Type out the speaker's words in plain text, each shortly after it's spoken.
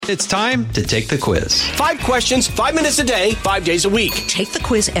It's time to take the quiz. 5 questions, 5 minutes a day, 5 days a week. Take the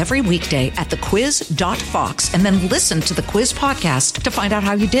quiz every weekday at thequiz.fox and then listen to the quiz podcast to find out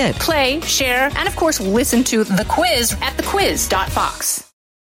how you did. Play, share, and of course, listen to the quiz at thequiz.fox.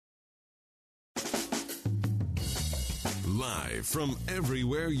 Live from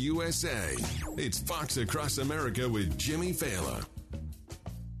everywhere USA, it's Fox Across America with Jimmy Fallon.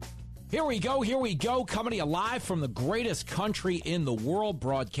 Here we go, coming to you live from the greatest country in the world,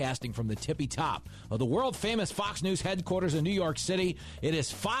 broadcasting from the tippy top of the world-famous Fox News headquarters in New York City. It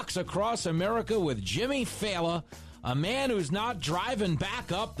is Fox Across America with Jimmy Fallon, a man who's not driving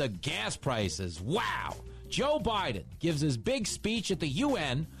back up the gas prices. Wow! Joe Biden gives his big speech at the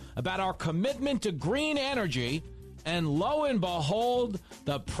UN about our commitment to green energy, and lo and behold,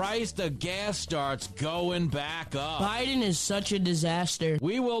 the price of gas starts going back up. Biden is such a disaster.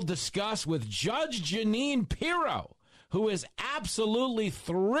 We will discuss with Judge Jeanine Pirro, who is absolutely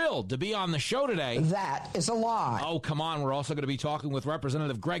thrilled to be on the show today. That is a lie. Oh, come on. We're also going to be talking with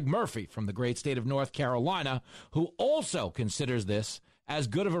Representative Greg Murphy from the great state of North Carolina, who also considers this as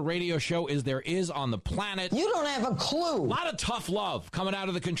good of a radio show as there is on the planet. You don't have a clue. A lot of tough love coming out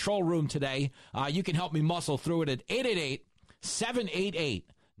of the control room today. You can help me muscle through it at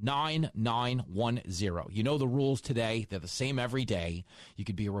 888-788-9910. You know the rules today. They're the same every day. You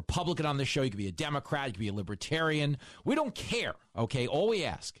could be a Republican on this show. You could be a Democrat. You could be a Libertarian. We don't care, okay? All we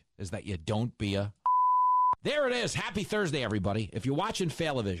ask is that you don't be a... There it is. Happy Thursday, everybody. If you're watching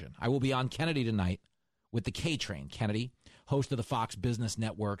Failavision, I will be on Kennedy tonight with the K-Train. Kennedy, host of the Fox Business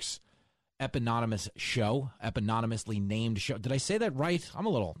Network's eponymous show, eponymously named show. Did I say that right? I'm a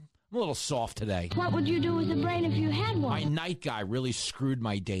little soft today. What would you do with a brain if you had one? My night guy really screwed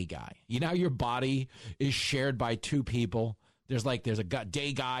my day guy. You know how your body is shared by two people? There's a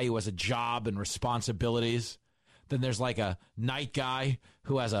day guy who has a job and responsibilities. Then there's like a night guy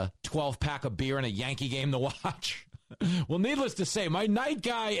who has a 12-pack of beer and a Yankee game to watch. Well, needless to say, my night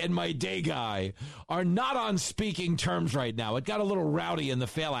guy and my day guy are not on speaking terms right now. It got a little rowdy in the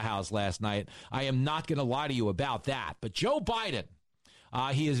Fallon house last night. I am not going to lie to you about that. But Joe Biden,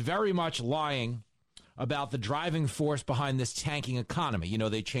 he is very much lying about the driving force behind this tanking economy. You know,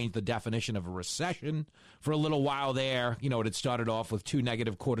 they changed the definition of a recession for a little while there. You know, it had started off with 2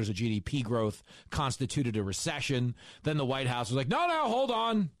 negative quarters of GDP growth constituted a recession. Then the White House was like, no, hold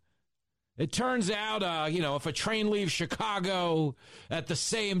on. It turns out, if a train leaves Chicago at the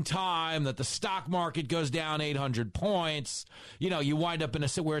same time that the stock market goes down 800 points, you wind up in a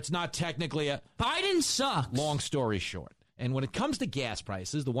where it's not technically a... Biden sucks. Long story short. And when it comes to gas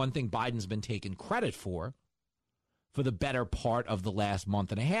prices, the one thing Biden's been taking credit for the better part of the last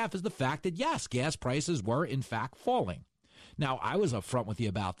month and a half is the fact that, yes, gas prices were, in fact, falling. Now, I was upfront with you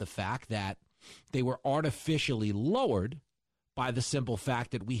about the fact that they were artificially lowered by the simple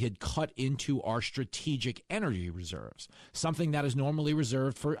fact that we had cut into our strategic energy reserves, something that is normally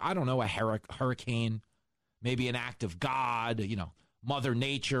reserved for, I don't know, a hurricane, maybe an act of God, Mother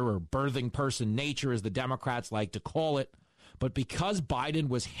Nature or birthing person nature, as the Democrats like to call it. But because Biden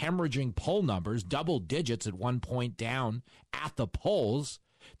was hemorrhaging poll numbers, double digits at one point down at the polls,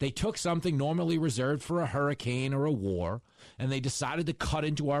 they took something normally reserved for a hurricane or a war, and they decided to cut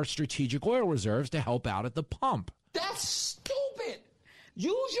into our strategic oil reserves to help out at the pump. That's stupid.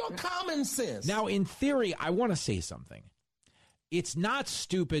 Use your common sense. Now, in theory, I want to say something. It's not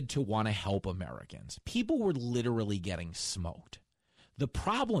stupid to want to help Americans. People were literally getting smoked. The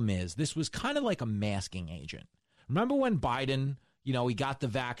problem is this was kind of like a masking agent. Remember when Biden, he got the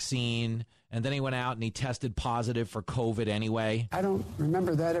vaccine and then he went out and he tested positive for COVID anyway? I don't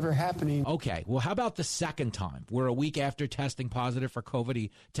remember that ever happening. Okay, well, how about the second time, where a week after testing positive for COVID,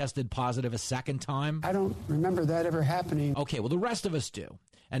 he tested positive a second time? I don't remember that ever happening. Okay, well, the rest of us do.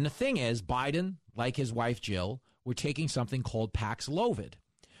 And the thing is, Biden, like his wife Jill, were taking something called Paxlovid,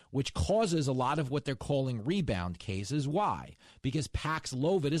 which causes a lot of what they're calling rebound cases. Why? Because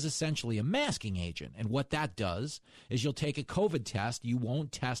Paxlovid is essentially a masking agent. And what that does is you'll take a COVID test. You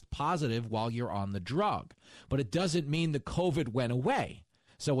won't test positive while you're on the drug. But it doesn't mean the COVID went away.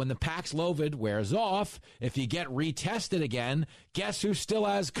 So when the Paxlovid wears off, if you get retested again, guess who still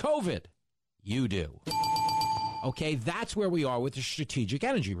has COVID? You do. Okay, that's where we are with the strategic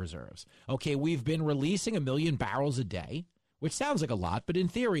energy reserves. Okay, we've been releasing 1 million barrels a day, which sounds like a lot, but in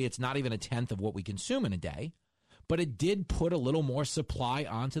theory, it's not even a tenth of what we consume in a day. But it did put a little more supply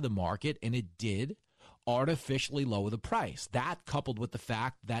onto the market, and it did artificially lower the price. That, coupled with the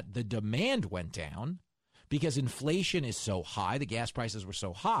fact that the demand went down, because inflation is so high, the gas prices were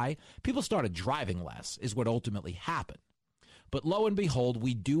so high, people started driving less, is what ultimately happened. But lo and behold,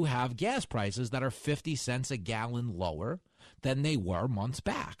 we do have gas prices that are 50 cents a gallon lower than they were months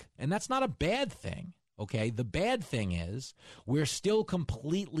back. And that's not a bad thing, okay? The bad thing is we're still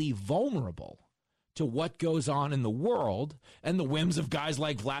completely vulnerable to what goes on in the world and the whims of guys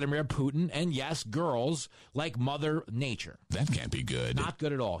like Vladimir Putin and, yes, girls like Mother Nature. That can't be good. Not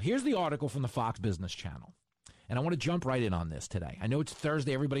good at all. Here's the article from the Fox Business Channel. And I want to jump right in on this today. I know it's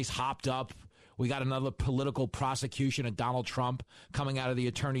Thursday. Everybody's hopped up. We got another political prosecution of Donald Trump coming out of the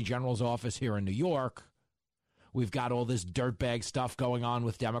Attorney General's office here in New York. We've got all this dirtbag stuff going on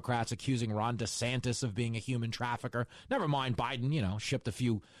with Democrats accusing Ron DeSantis of being a human trafficker. Never mind Biden, shipped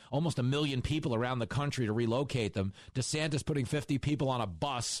almost 1 million people around the country to relocate them. DeSantis putting 50 people on a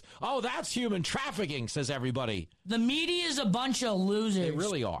bus. Oh, that's human trafficking, says everybody. The media is a bunch of losers. They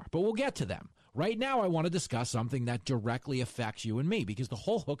really are, but we'll get to them. Right now, I want to discuss something that directly affects you and me, because the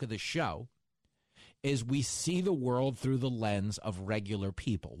whole hook of this show is we see the world through the lens of regular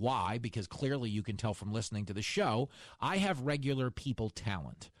people. Why? Because clearly you can tell from listening to the show, I have regular people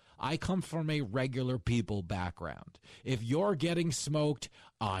talent. I come from a regular people background. If you're getting smoked,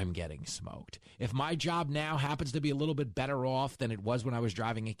 I'm getting smoked. If my job now happens to be a little bit better off than it was when I was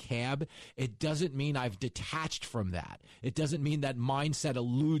driving a cab, it doesn't mean I've detached from that. It doesn't mean that mindset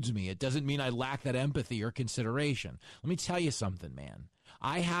eludes me. It doesn't mean I lack that empathy or consideration. Let me tell you something, man.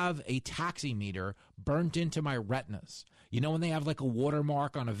 I have a taximeter burnt into my retinas. You know when they have like a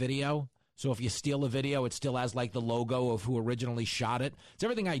watermark on a video? So if you steal a video, it still has like the logo of who originally shot it. It's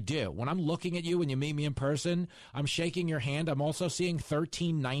everything I do. When I'm looking at you and you meet me in person, I'm shaking your hand. I'm also seeing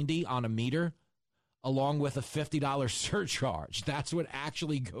 $13.90 on a meter, along with a $50 surcharge. That's what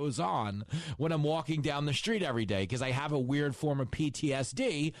actually goes on when I'm walking down the street every day, because I have a weird form of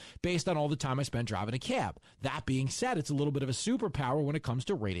PTSD based on all the time I spent driving a cab. That being said, it's a little bit of a superpower when it comes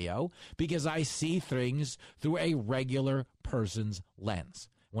to radio, because I see things through a regular person's lens.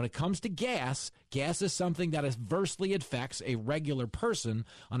 When it comes to gas is something that adversely affects a regular person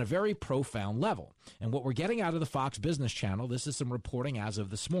on a very profound level. And what we're getting out of the Fox Business Channel, this is some reporting as of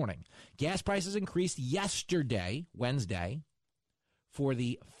this morning. Gas prices increased yesterday, Wednesday, for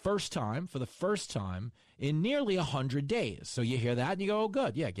the first time in nearly 100 days. So you hear that and you go, oh,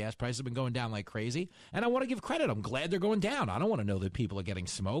 good. Yeah, gas prices have been going down like crazy. And I want to give credit. I'm glad they're going down. I don't want to know that people are getting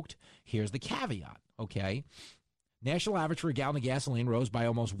smoked. Here's the caveat, okay? National average for a gallon of gasoline rose by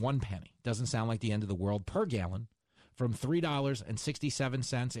almost 1 penny. Doesn't sound like the end of the world per gallon, from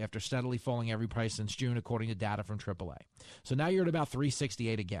 $3.67 after steadily falling every price since June, according to data from AAA. So now you're at about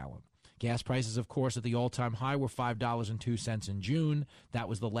 $3.68 a gallon. Gas prices, of course, at the all-time high were $5.02 in June. That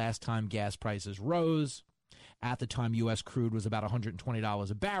was the last time gas prices rose. At the time, U.S. crude was about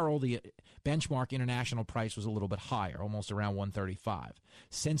 $120 a barrel. The benchmark international price was a little bit higher, almost around $135.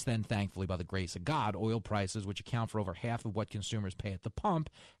 Since then, thankfully, by the grace of God, oil prices, which account for over half of what consumers pay at the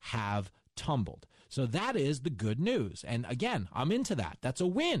pump, have tumbled. So that is the good news. And again, I'm into that. That's a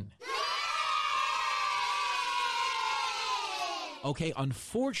win. Okay,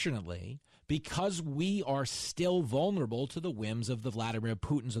 unfortunately, because we are still vulnerable to the whims of the Vladimir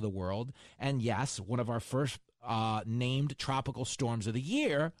Putins of the world, and yes, one of our first named tropical storms of the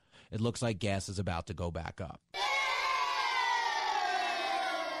year, it looks like gas is about to go back up.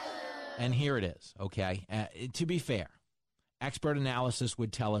 And here it is, okay? To be fair, expert analysis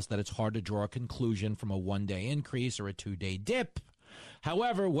would tell us that it's hard to draw a conclusion from a one-day increase or a two-day dip.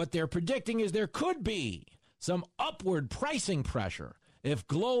 However, what they're predicting is there could be some upward pricing pressure if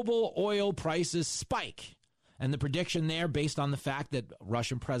global oil prices spike. And the prediction there, based on the fact that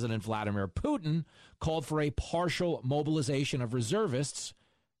Russian President Vladimir Putin called for a partial mobilization of reservists,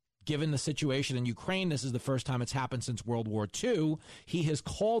 given the situation in Ukraine, this is the first time it's happened since World War II, he has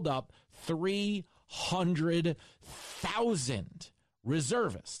called up 300,000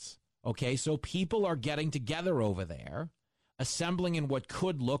 reservists. Okay, so people are getting together over there, assembling in what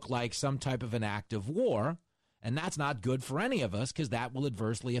could look like some type of an act of war. And that's not good for any of us, because that will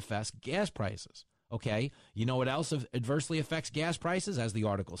adversely affect gas prices. Okay? You know what else adversely affects gas prices, as the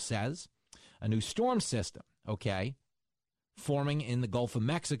article says? A new storm system, okay, forming in the Gulf of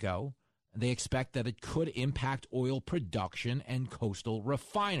Mexico. They expect that it could impact oil production and coastal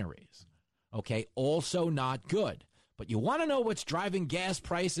refineries. Okay? Also not good. But you want to know what's driving gas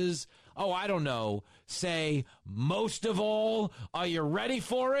prices? Oh, I don't know. Say, most of all, are you ready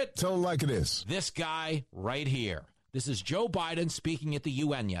for it? Tell them like it is. This guy right here. This is Joe Biden speaking at the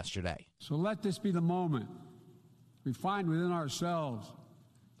UN yesterday. So let this be the moment we find within ourselves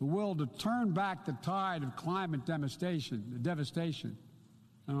the will to turn back the tide of climate devastation,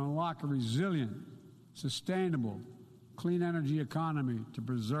 and unlock a resilient, sustainable, clean energy economy to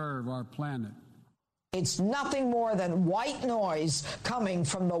preserve our planet. It's nothing more than white noise coming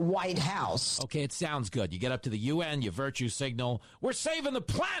from the White House. Okay, it sounds good. You get up to the UN, you virtue signal. We're saving the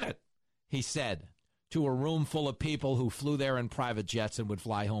planet, he said to a room full of people who flew there in private jets and would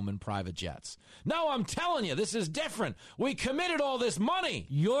fly home in private jets. No, I'm telling you, this is different. We committed all this money.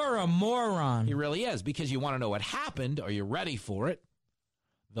 You're a moron. He really is, because you want to know what happened. Are you ready for it?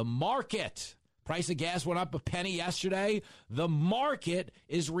 The market. Price of gas went up a penny yesterday. The market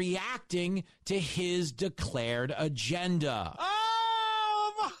is reacting to his declared agenda.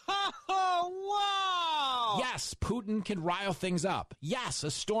 Oh, wow. Yes, Putin can rile things up. Yes,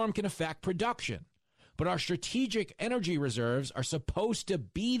 a storm can affect production. But our strategic energy reserves are supposed to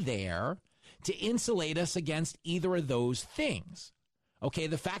be there to insulate us against either of those things. Okay,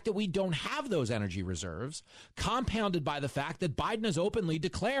 the fact that we don't have those energy reserves, compounded by the fact that Biden is openly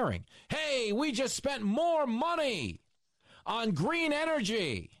declaring, hey, we just spent more money on green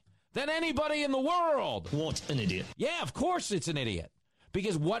energy than anybody in the world. What an idiot. Yeah, of course it's an idiot.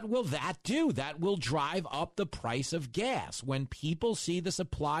 Because what will that do? That will drive up the price of gas. When people see the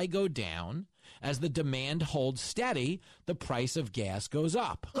supply go down, as the demand holds steady, the price of gas goes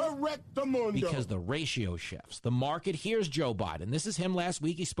up. Correctamundo. Because the ratio shifts. The market hears Joe Biden. This is him last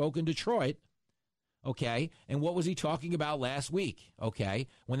week. He spoke in Detroit. Okay. And what was he talking about last week? Okay.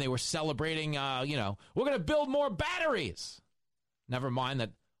 When they were celebrating, we're going to build more batteries. Never mind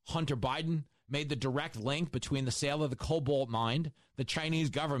that Hunter Biden made the direct link between the sale of the cobalt mine, the Chinese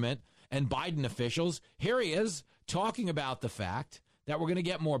government, and Biden officials. Here he is talking about the fact that we're going to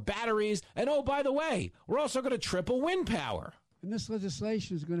get more batteries. And, oh, by the way, we're also going to triple wind power. And this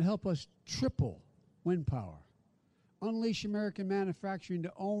legislation is going to help us triple wind power, unleash American manufacturing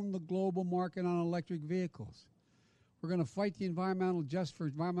to own the global market on electric vehicles. We're going to fight the environmental justice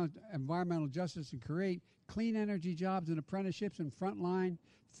and create clean energy jobs and apprenticeships in frontline,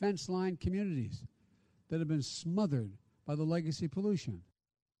 fence-line communities that have been smothered by the legacy pollution.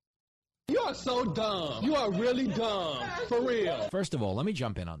 You are so dumb. You are really dumb. For real. First of all, let me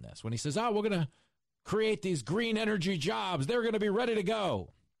jump in on this. When he says, we're going to create these green energy jobs, they're going to be ready to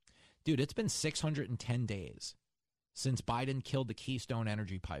go. Dude, it's been 610 days since Biden killed the Keystone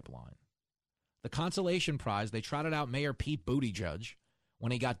Energy Pipeline. The consolation prize, they trotted out Mayor Pete Buttigieg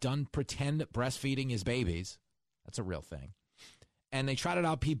when he got done pretend breastfeeding his babies. That's a real thing. And they trotted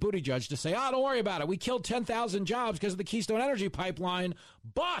out Pete Buttigieg to say, don't worry about it. We killed 10,000 jobs because of the Keystone Energy Pipeline,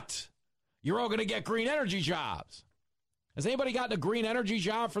 but you're all going to get green energy jobs. Has anybody gotten a green energy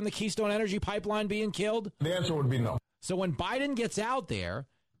job from the Keystone Energy Pipeline being killed? The answer would be no. So when Biden gets out there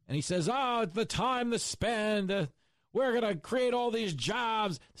and he says, it's the time to spend, we're going to create all these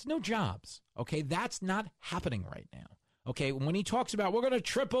jobs. There's no jobs. Okay, that's not happening right now. Okay, when he talks about we're going to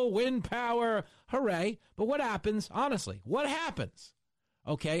triple wind power, hooray. But what happens, honestly, what happens,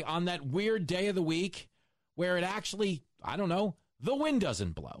 okay, on that weird day of the week where it actually, the wind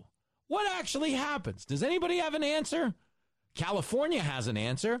doesn't blow? What actually happens? Does anybody have an answer? California has an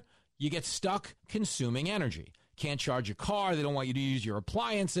answer. You get stuck consuming energy. Can't charge your car. They don't want you to use your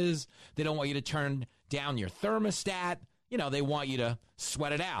appliances. They don't want you to turn down your thermostat. They want you to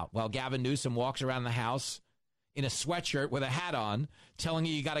sweat it out while Gavin Newsom walks around the house in a sweatshirt with a hat on, telling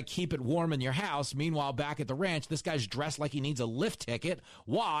you got to keep it warm in your house. Meanwhile, back at the ranch, this guy's dressed like he needs a lift ticket.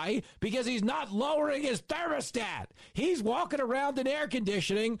 Why? Because he's not lowering his thermostat. He's walking around in air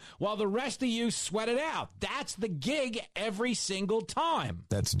conditioning while the rest of you sweat it out. That's the gig every single time.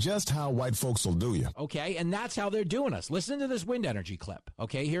 That's just how white folks will do you. Okay, and that's how they're doing us. Listen to this wind energy clip.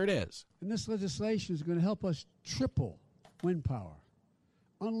 Okay, here it is. And this legislation is going to help us triple wind power,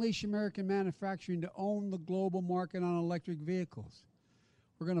 unleash American manufacturing to own the global market on electric vehicles.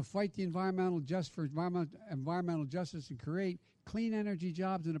 We're going to fight the environmental justice and create clean energy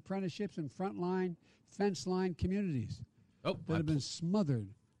jobs and apprenticeships in frontline, fence-line communities that have been smothered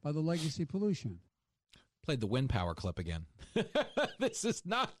by the legacy pollution. Played the wind power clip again. This is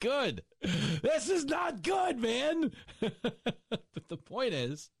not good. This is not good, man. But the point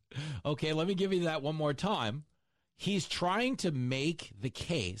is, okay, let me give you that one more time. He's trying to make the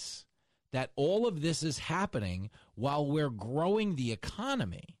case that all of this is happening while we're growing the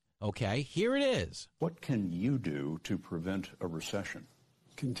economy. Okay, here it is. What can you do to prevent a recession?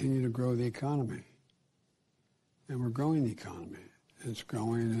 Continue to grow the economy. And we're growing the economy. It's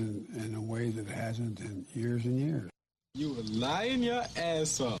growing in a way that it hasn't in years and years. You were lying your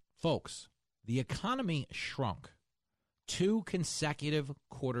ass off. Folks, the economy shrunk 2 consecutive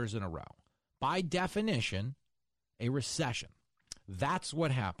quarters in a row. By definition, a recession. That's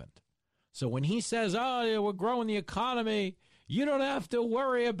what happened. So when he says, we're growing the economy, you don't have to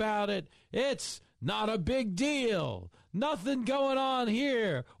worry about it. It's Not a big deal. Nothing going on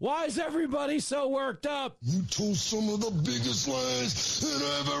here. Why is everybody so worked up? You told some of the biggest lies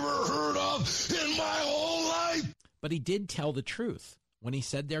that I've ever heard of in my whole life. But he did tell the truth when he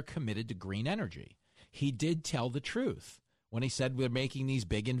said they're committed to green energy. He did tell the truth when he said we're making these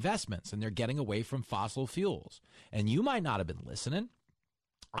big investments and they're getting away from fossil fuels. And you might not have been listening.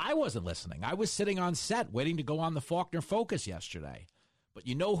 I wasn't listening. I was sitting on set waiting to go on the Faulkner Focus yesterday. But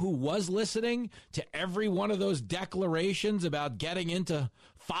you know who was listening to every one of those declarations about getting into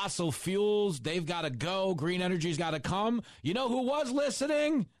fossil fuels? They've got to go. Green energy's got to come. You know who was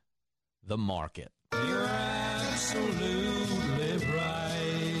listening? The market. You're absolutely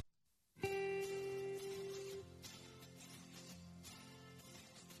right.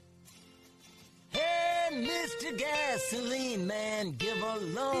 Hey, Mr. Gasoline Man, give a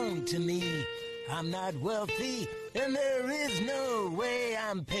loan to me. I'm not wealthy, and there is no way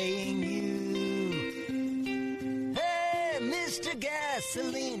I'm paying you. Hey, Mr.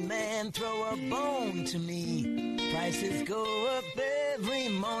 Gasoline Man, throw a bone to me. Prices go up every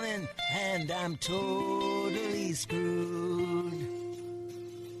morning, and I'm totally screwed.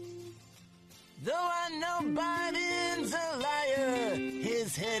 Though I know Biden's a liar,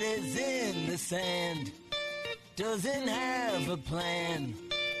 his head is in the sand. Doesn't have a plan.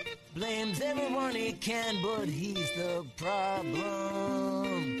 Blames everyone he can, but he's the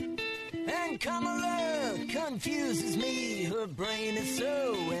problem. And Kamala confuses me, her brain is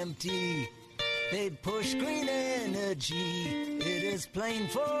so empty. They push green energy, it is plain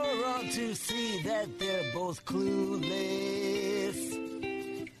for all to see that they're both clueless.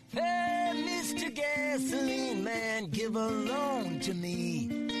 Hey, Mr. Gasoline Man, give a loan to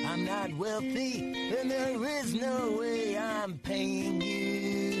me. I'm not wealthy, and there is no way I'm paying you.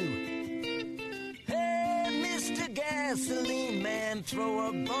 Mr. Gasoline Man, throw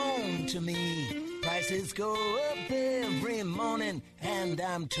a bone to me. Prices go up every morning, and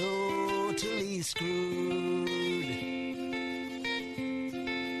I'm totally screwed.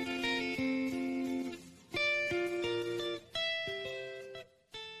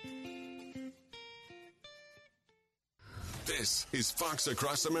 This is Fox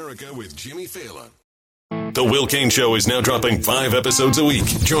Across America with Jimmy Fallon. The Will Cain Show is now dropping 5 episodes a week.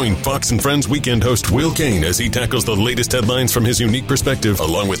 Join Fox and Friends weekend host Will Cain as he tackles the latest headlines from his unique perspective,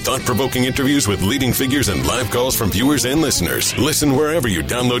 along with thought-provoking interviews with leading figures and live calls from viewers and listeners. Listen wherever you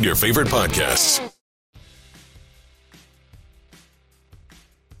download your favorite podcasts.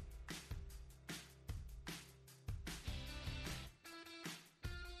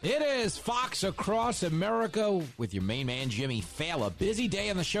 It is Fox Across America with your main man, Jimmy Fallon. Busy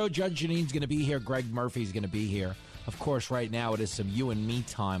day on the show. Judge Janine's going to be here. Greg Murphy's going to be here. Of course, right now it is some you and me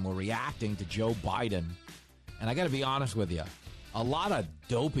time. We're reacting to Joe Biden. And I got to be honest with you, a lot of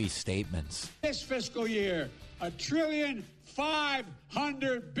dopey statements. This fiscal year,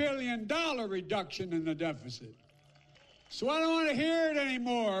 $1.5 trillion reduction in the deficit. So I don't want to hear it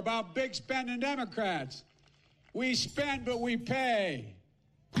anymore about big spending Democrats. We spend, but we pay.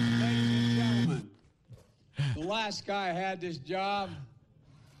 Ladies and gentlemen, the last guy had this job.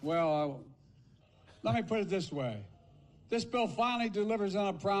 Well, let me put it this way. This bill finally delivers on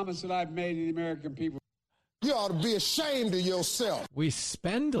a promise that I've made to the American people. You ought to be ashamed of yourself. We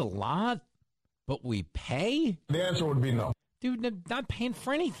spend a lot, but we pay? The answer would be no. Dude, not paying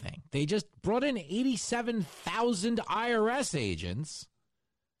for anything. They just brought in 87,000 IRS agents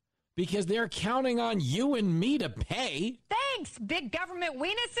because they're counting on you and me to pay. Thanks, big government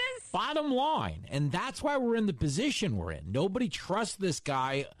weenuses. Bottom line. And that's why we're in the position we're in. Nobody trusts this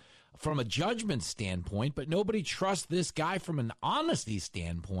guy from a judgment standpoint, but nobody trusts this guy from an honesty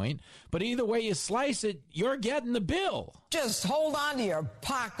standpoint. But either way you slice it, you're getting the bill. Just hold on to your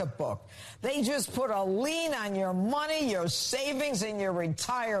pocketbook. They just put a lien on your money, your savings, and your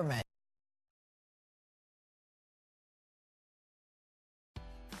retirement.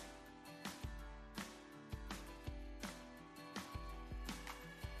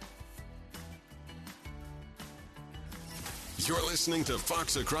 You're listening to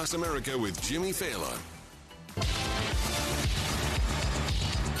Fox Across America with Jimmy Fallon.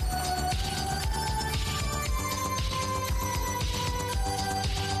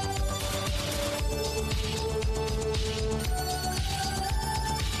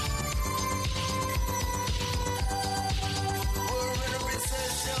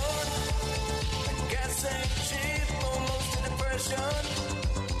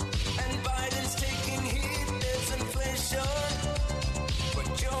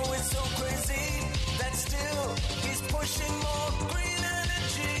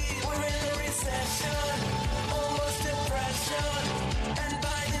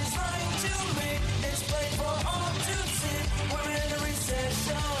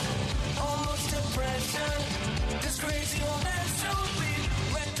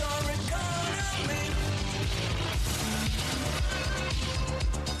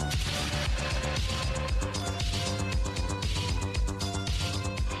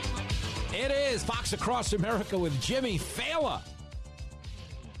 It is Fox Across America with Jimmy Fallon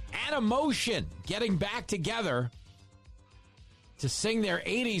and Emotion getting back together to sing their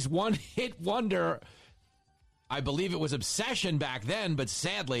 80s one-hit wonder. I believe it was Obsession back then, but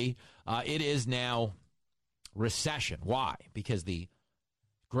sadly, it is now Recession. Why? Because the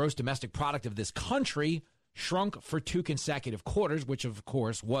gross domestic product of this country shrunk for 2 consecutive quarters, which, of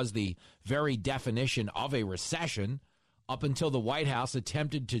course, was the very definition of a recession, up until the White House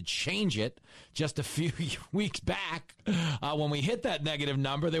attempted to change it just a few weeks back. When we hit that negative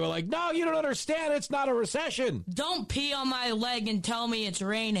number, they were like, no, you don't understand. It's not a recession. Don't pee on my leg and tell me it's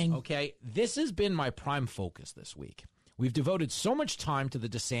raining. Okay, this has been my prime focus this week. We've devoted so much time to the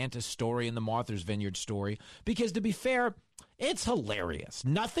DeSantis story and the Martha's Vineyard story because, to be fair, it's hilarious.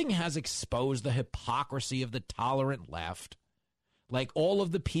 Nothing has exposed the hypocrisy of the tolerant left like all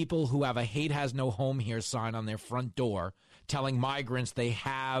of the people who have a hate has no home here sign on their front door telling migrants they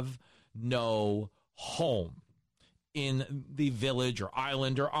have no home in the village or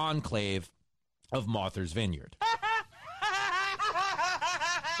island or enclave of Martha's Vineyard.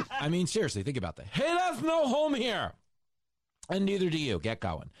 I mean, seriously, think about that. Hate has no home here. And neither do you. Get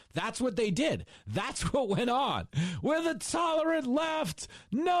going. That's what they did. That's what went on. We're the tolerant left.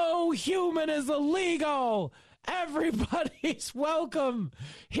 No human is illegal. Everybody's welcome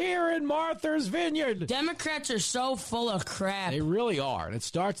here in Martha's Vineyard. Democrats are so full of crap. They really are. And it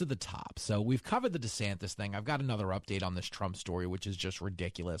starts at the top. So we've covered the DeSantis thing. I've got another update on this Trump story, which is just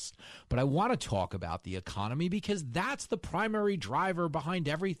ridiculous. But I want to talk about the economy because that's the primary driver behind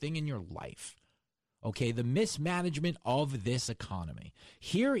everything in your life. Okay, the mismanagement of this economy.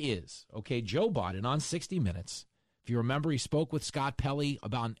 Here is, Joe Biden on 60 Minutes. If you remember, he spoke with Scott Pelley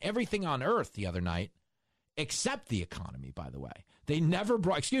about everything on earth the other night, except the economy, by the way. They never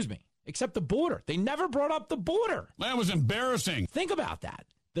brought, except the border. They never brought up the border. That was embarrassing. Think about that.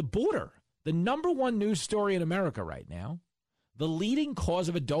 The border, the number one news story in America right now, the leading cause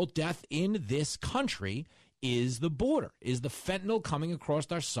of adult death in this country is the border, is the fentanyl coming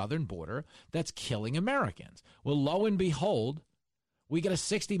across our southern border that's killing Americans. Well, lo and behold, we get a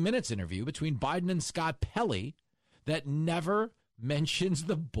 60 Minutes interview between Biden and Scott Pelley that never mentions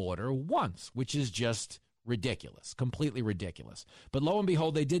the border once, which is just ridiculous, completely ridiculous. But lo and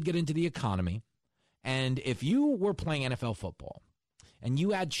behold, they did get into the economy. And if you were playing NFL football and you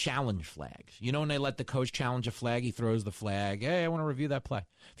had challenge flags, when they let the coach challenge a flag, he throws the flag. Hey, I want to review that play.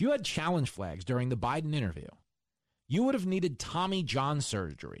 If you had challenge flags during the Biden interview, you would have needed Tommy John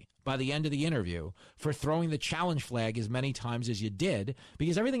surgery by the end of the interview for throwing the challenge flag as many times as you did,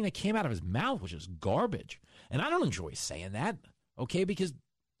 because everything that came out of his mouth was just garbage. And I don't enjoy saying that, because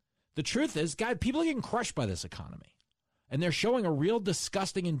the truth is, guys, people are getting crushed by this economy. And they're showing a real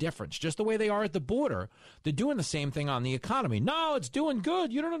disgusting indifference, just the way they are at the border. They're doing the same thing on the economy. No, it's doing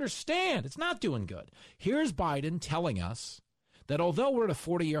good. You don't understand. It's not doing good. Here's Biden telling us that although we're at a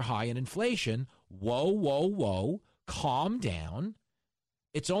 40-year high in inflation, whoa, calm down.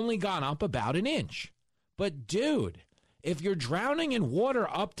 It's only gone up about an inch. But, dude, if you're drowning in water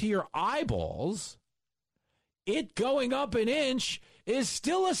up to your eyeballs, it going up an inch is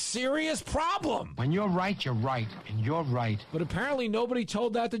still a serious problem. When you're right, you're right, and you're right. But apparently nobody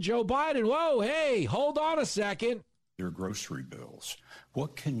told that to Joe Biden. Whoa, hey, hold on a second. Your grocery bills.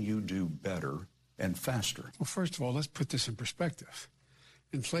 What can you do better and faster? Well, first of all, let's put this in perspective.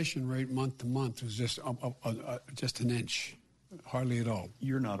 Inflation rate month to month was just an inch. Hardly at all.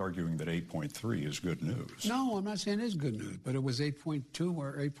 You're not arguing that 8.3 is good news. No, I'm not saying it is good news, but it was 8.2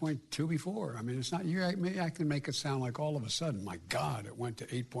 or 8.2 before. I mean, it's not, I can make it sound like all of a sudden, my God, it went to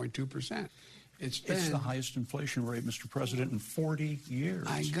 8.2%. It's the highest inflation rate, Mr. President, in 40 years.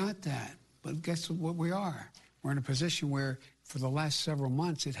 I got that. But guess what we are? We're in a position where for the last several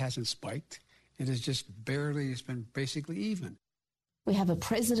months, it hasn't spiked. It has just it's been basically even. We have a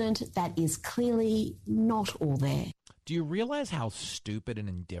president that is clearly not all there. Do you realize how stupid and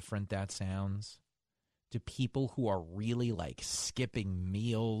indifferent that sounds to people who are really skipping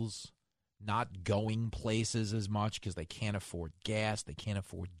meals, not going places as much because they can't afford gas, they can't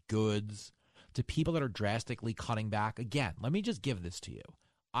afford goods, to people that are drastically cutting back? Again, let me just give this to you.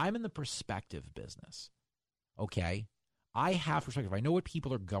 I'm in the perspective business, okay? I have perspective. I know what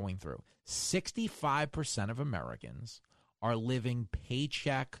people are going through. 65% of Americans are living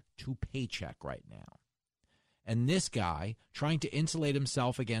paycheck to paycheck right now. And this guy trying to insulate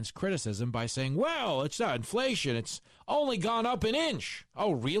himself against criticism by saying, well, it's not inflation. It's only gone up an inch.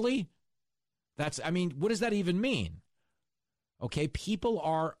 Oh, really? What does that even mean? Okay, people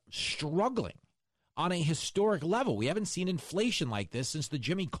are struggling on a historic level. We haven't seen inflation like this since the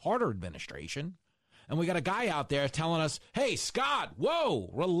Jimmy Carter administration. And we got a guy out there telling us, hey, Scott, whoa,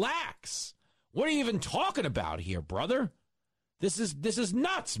 relax. What are you even talking about here, brother? This is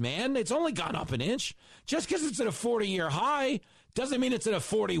nuts, man. It's only gone up an inch. Just because it's at a 40-year high doesn't mean it's at a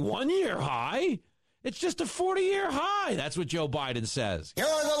 41-year high. It's just a 40-year high. That's what Joe Biden says. You're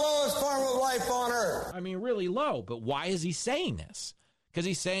the lowest form of life on earth. I mean, really low. But why is he saying this? Because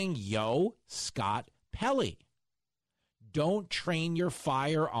he's saying, yo, Scott Pelley, don't train your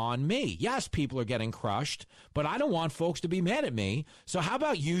fire on me. Yes, people are getting crushed, but I don't want folks to be mad at me. So how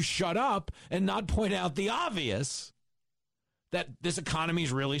about you shut up and not point out the obvious that this economy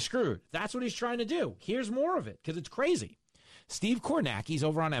is really screwed? That's what he's trying to do. Here's more of it, because it's crazy. Steve Kornacki's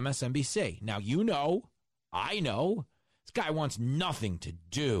over on MSNBC. Now, you know, I know, this guy wants nothing to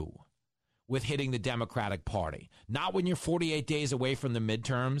do with hitting the Democratic Party. Not when you're 48 days away from the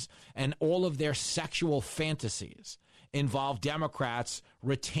midterms and all of their sexual fantasies involve Democrats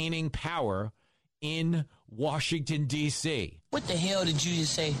retaining power in Washington, D.C. What the hell did you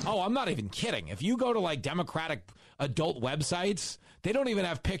just say? Oh, I'm not even kidding. If you go to, like, Democratic adult websites, they don't even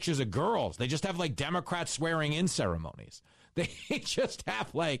have pictures of girls. They just have, like, Democrat swearing-in ceremonies. They just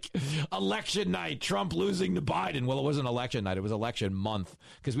have, like, election night, Trump losing to Biden. Well, it wasn't election night. It was election month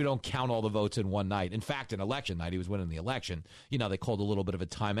because we don't count all the votes in one night. In fact, in election night, he was winning the election. You know, they called a little bit of a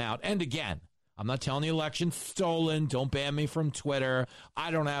timeout. And again, I'm not telling the election's stolen. Don't ban me from Twitter.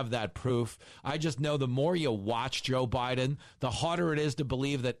 I don't have that proof. I just know the more you watch Joe Biden, the harder it is to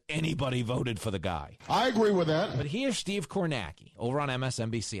believe that anybody voted for the guy. I agree with that. But here's Steve Kornacki over on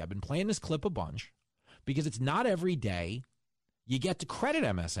MSNBC. I've been playing this clip a bunch because it's not every day you get to credit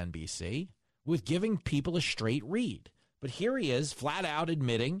MSNBC with giving people a straight read. But here he is, flat out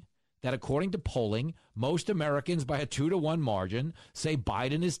admitting that according to polling, most Americans by a 2-to-1 margin say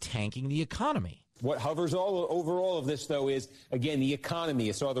Biden is tanking the economy. What hovers over all of this, though, is, again, the economy.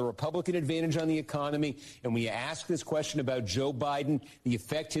 You saw the Republican advantage on the economy. And when you ask this question about Joe Biden, the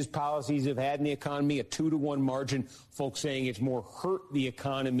effect his policies have had in the economy, a 2-to-1 margin, folks saying it's more hurt the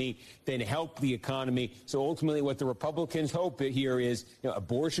economy than help the economy. So ultimately what the Republicans hope here is,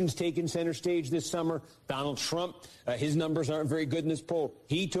 abortion's taken center stage this summer. Donald Trump, his numbers aren't very good in this poll.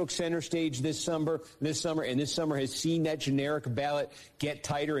 He took center stage this summer, and this summer has seen that generic ballot get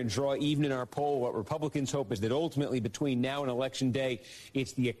tighter and draw even in our poll. What Republicans hope is that ultimately between now and Election Day,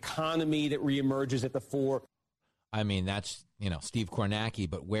 it's the economy that reemerges at the fore. I mean, that's, Steve Kornacki,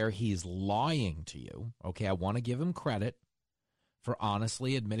 but where he's lying to you, okay, I want to give him credit for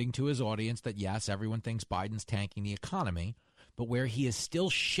honestly admitting to his audience that, yes, everyone thinks Biden's tanking the economy, but where he is still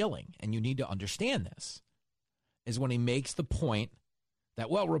shilling, and you need to understand this, is when he makes the point that,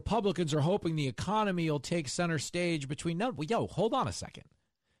 well, Republicans are hoping the economy will take center stage between... No, yo, hold on a second.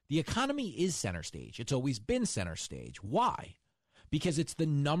 The economy is center stage. It's always been center stage. Why? Because it's the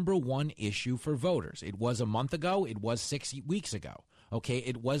number one issue for voters. It was a month ago. It was 6 weeks ago. Okay,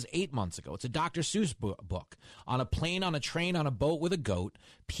 it was 8 months ago. It's a Dr. Seuss book. On a plane, on a train, on a boat with a goat,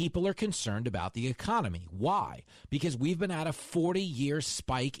 people are concerned about the economy. Why? Because we've been at a 40-year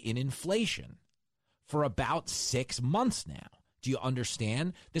spike in inflation for about 6 months now. Do you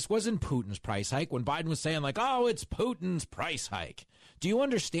understand? This wasn't Putin's price hike when Biden was saying, like, oh, it's Putin's price hike. Do you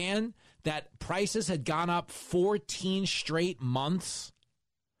understand that prices had gone up 14 straight months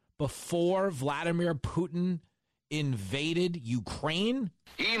before Vladimir Putin invaded Ukraine?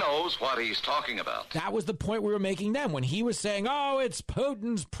 He knows what he's talking about. That was the point we were making then when he was saying, oh, it's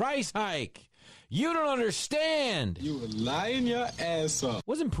Putin's price hike. You don't understand. You were lying your ass off. It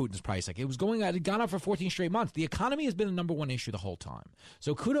wasn't Putin's price hike. It had gone up for 14 straight months. The economy has been the number one issue the whole time.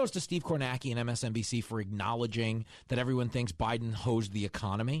 So kudos to Steve Kornacki and MSNBC for acknowledging that everyone thinks Biden hosed the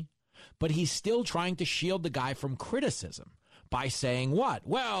economy. But he's still trying to shield the guy from criticism by saying what?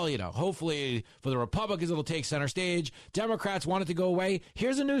 Well, hopefully for the Republicans it'll take center stage. Democrats want it to go away.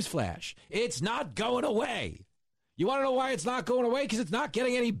 Here's a news flash. It's not going away. You want to know why it's not going away? Because it's not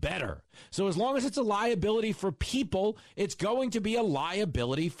getting any better. So as long as it's a liability for people, it's going to be a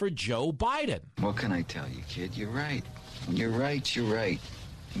liability for Joe Biden. What can I tell you, kid? You're right. When you're right, you're right.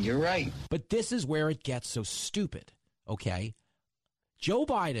 And you're right. But this is where it gets so stupid, okay? Joe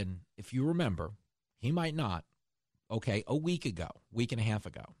Biden, if you remember, he might not, okay, a week and a half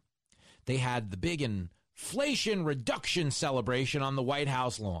ago, they had the big inflation reduction celebration on the White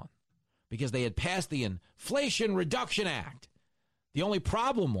House lawn, because they had passed the Inflation Reduction Act. The only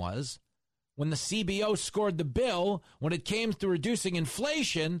problem was when the CBO scored the bill, when it came to reducing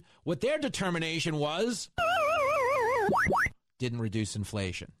inflation, what their determination was didn't reduce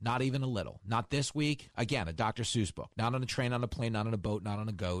inflation. Not even a little. Not this week. Again, a Dr. Seuss book. Not on a train, on a plane, not on a boat, not on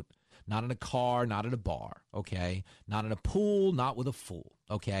a goat, Not in a car, not at a bar, okay? Not in a pool, not with a fool,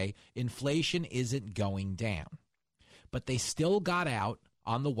 okay? Inflation isn't going down. But they still got out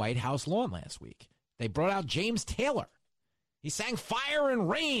on the White House lawn last week. They brought out James Taylor. He sang Fire and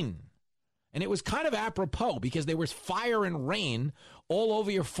Rain. And it was kind of apropos because there was fire and rain all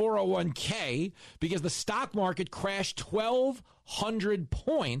over your 401k because the stock market crashed 1,200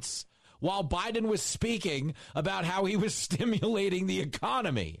 points while Biden was speaking about how he was stimulating the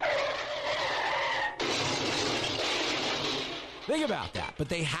economy. Think about that. But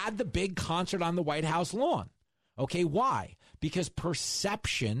they had the big concert on the White House lawn. Okay, why? Because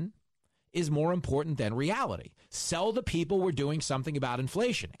perception is more important than reality. Sell the people we're doing something about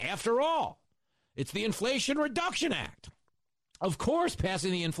inflation. After all, it's the Inflation Reduction Act. Of course,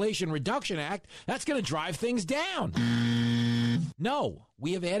 passing the Inflation Reduction Act, that's going to drive things down. No,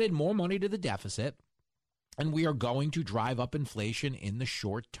 we have added more money to the deficit, and we are going to drive up inflation in the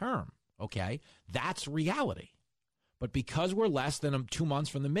short term. Okay? That's reality. But because we're less than 2 months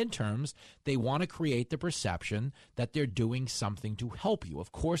from the midterms, they want to create the perception that they're doing something to help you.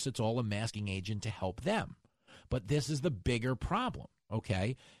 Of course, it's all a masking agent to help them. But this is the bigger problem,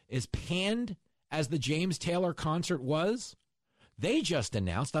 okay? As panned as the James Taylor concert was, they just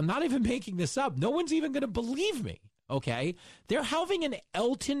announced, I'm not even making this up, no one's even going to believe me, okay? They're having an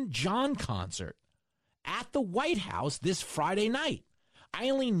Elton John concert at the White House this Friday night. I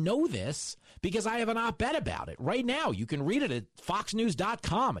only know this because I have an op-ed about it. Right now, you can read it at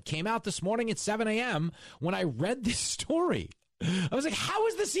foxnews.com. It came out this morning at 7 a.m. when I read this story. I was like, how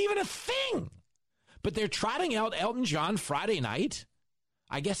is this even a thing? But they're trotting out Elton John Friday night.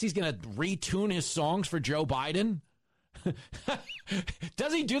 I guess he's going to retune his songs for Joe Biden.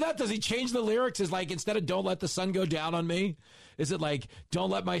 Does he do that? Does he change the lyrics? Is like, instead of don't let the sun go down on me, is it like, don't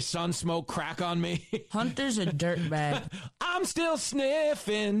let my son smoke crack on me? Hunter's a dirtbag. I'm still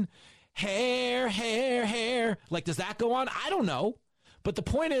sniffing hair, hair, hair. Like, does that go on? I don't know. But the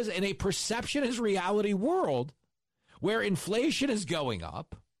point is, in a perception is reality world where inflation is going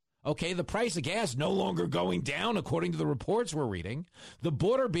up, okay, the price of gas no longer going down, according to the reports we're reading, the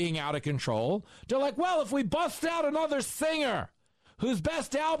border being out of control, they're like, well, if we bust out another singer whose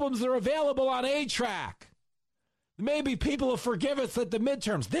best albums are available on A-Track, maybe people will forgive us at the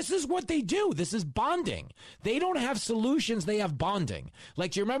midterms. This is what they do. This is bonding. They don't have solutions. They have bonding.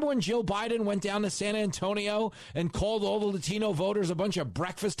 Like, do you remember when Joe Biden went down to San Antonio and called all the Latino voters a bunch of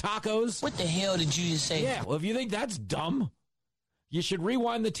breakfast tacos? What the hell did you just say? Yeah, well, if you think that's dumb, you should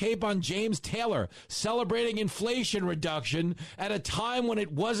rewind the tape on James Taylor celebrating inflation reduction at a time when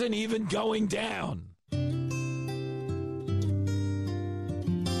it wasn't even going down.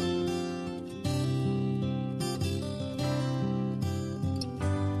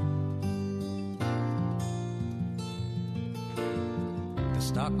 The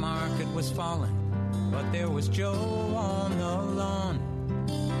stock market was falling, but there was Joe on the lawn,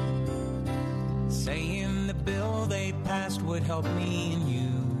 saying the bill they passed would help me and you.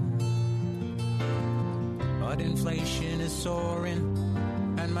 But inflation is soaring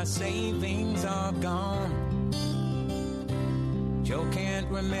and my savings are gone. Joe can't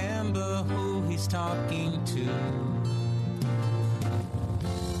remember who he's talking to.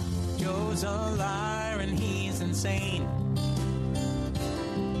 Joe's a liar and he's insane.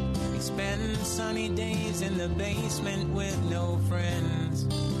 He spends sunny days in the basement with no friends.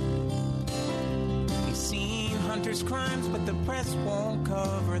 Seen Hunter's crimes, but the press won't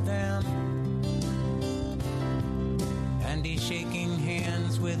cover them. And he's shaking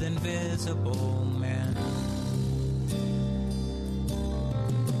hands with invisible men.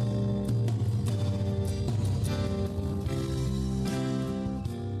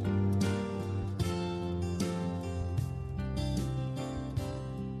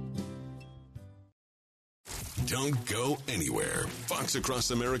 Don't go anywhere. Fox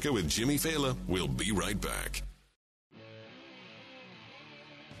Across America with Jimmy Fallon. We'll be right back.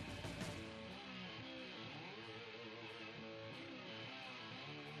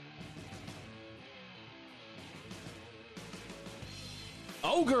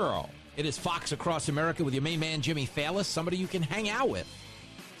 Oh, girl. It is Fox Across America with your main man, Jimmy Fallon, somebody you can hang out with.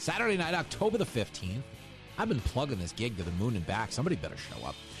 Saturday night, October the 15th. I've been plugging this gig to the moon and back. Somebody better show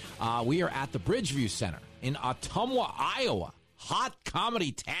up. We are at the Bridgeview Center in Ottumwa, Iowa. Hot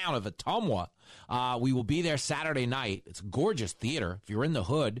comedy town of Ottumwa. We will be there Saturday night. It's a gorgeous theater. If you're in the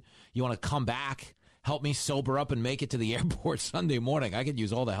hood, you want to come back, help me sober up and make it to the airport Sunday morning. I could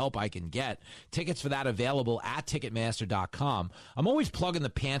use all the help I can get. Tickets for that available at Ticketmaster.com. I'm always plugging the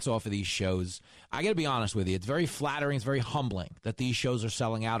pants off of these shows. I got to be honest with you. It's very flattering. It's very humbling that these shows are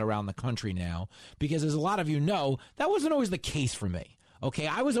selling out around the country now because, as a lot of you know, that wasn't always the case for me. Okay,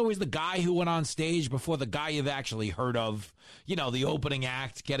 I was always the guy who went on stage before the guy you've actually heard of. You know, the opening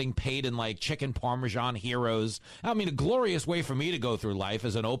act, getting paid in like chicken parmesan heroes. I mean, a glorious way for me to go through life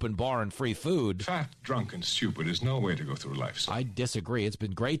is an open bar and free food. Fat, drunk, and stupid is no way to go through life, son. I disagree. It's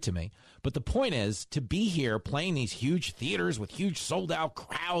been great to me. But the point is, to be here playing these huge theaters with huge sold-out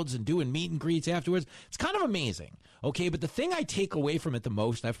crowds and doing meet and greets afterwards, it's kind of amazing. Okay, but the thing I take away from it the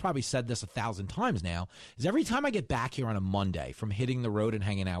most, and I've probably said this 1,000 times now, is every time I get back here on a Monday from hitting the road and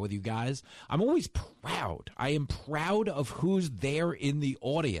hanging out with you guys, I'm always proud. I am proud of who's there in the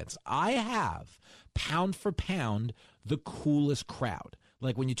audience. I have, pound for pound, the coolest crowd.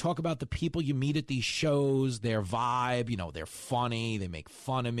 Like when you talk about the people you meet at these shows, their vibe, you know, they're funny, they make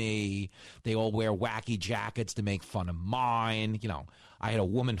fun of me, they all wear wacky jackets to make fun of mine. You know, I had a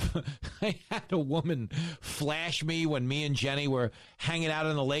woman flash me when me and Jenny were hanging out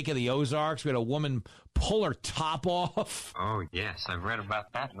in the Lake of the Ozarks. We had a woman pull her top off. Oh, yes, I've read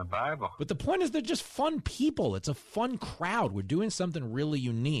about that in the Bible. But the point is they're just fun people. It's a fun crowd. We're doing something really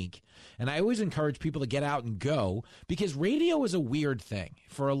unique. And I always encourage people to get out and go because radio is a weird thing.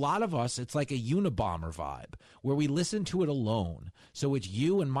 For a lot of us, it's like a Unabomber vibe where we listen to it alone. So it's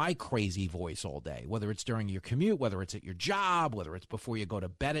you and my crazy voice all day, whether it's during your commute, whether it's at your job, whether it's before you go to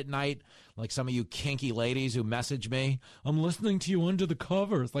bed at night, like some of you kinky ladies who message me, I'm listening to you under the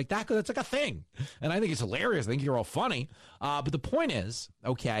covers. Like that's like a thing. And I think it's hilarious. I think you're all funny. But the point is,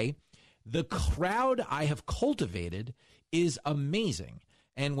 okay, the crowd I have cultivated is amazing.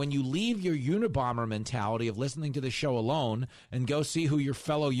 And when you leave your Unabomber mentality of listening to the show alone and go see who your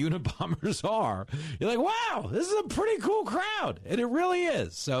fellow Unabombers are, you're like, wow, this is a pretty cool crowd. And it really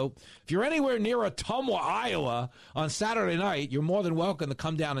is. So if you're anywhere near Ottumwa, Iowa on Saturday night, you're more than welcome to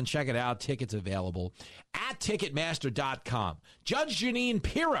come down and check it out. Tickets available at Ticketmaster.com. Judge Janine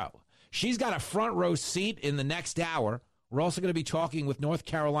Pirro, she's got a front row seat in the next hour. We're also going to be talking with North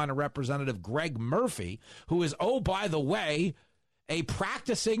Carolina Representative Greg Murphy, who is, oh, by the way, a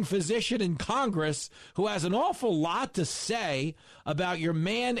practicing physician in Congress who has an awful lot to say about your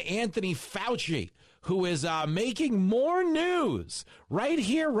man, Anthony Fauci, who is making more news right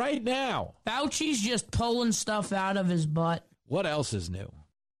here, right now. Fauci's just pulling stuff out of his butt. What else is new?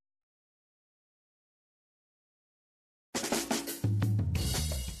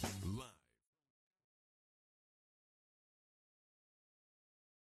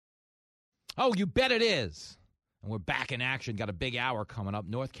 Oh, you bet it is. And we're back in action. Got a big hour coming up.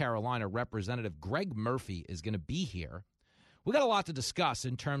 North Carolina Representative Greg Murphy is going to be here. We got a lot to discuss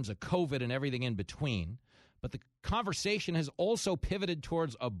in terms of COVID and everything in between. But the conversation has also pivoted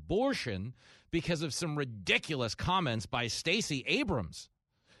towards abortion because of some ridiculous comments by Stacey Abrams.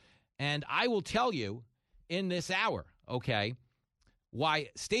 And I will tell you in this hour, okay, why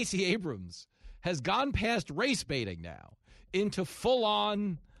Stacey Abrams has gone past race baiting now into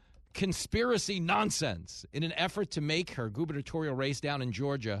full-on conspiracy nonsense in an effort to make her gubernatorial race down in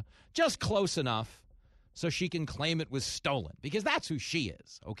Georgia just close enough so she can claim it was stolen. Because that's who she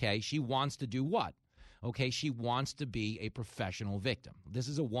is, okay? She wants to do what? Okay, she wants to be a professional victim. This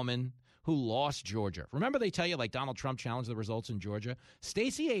is a woman who lost Georgia. Remember they tell you, like, Donald Trump challenged the results in Georgia?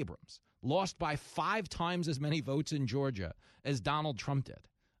 Stacey Abrams lost by 5 times as many votes in Georgia as Donald Trump did,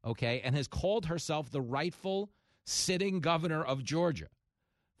 okay? And has called herself the rightful sitting governor of Georgia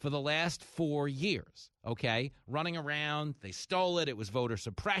for the last 4 years, okay? Running around, they stole it, it was voter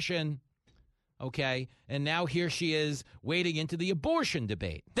suppression, okay? And now here she is wading into the abortion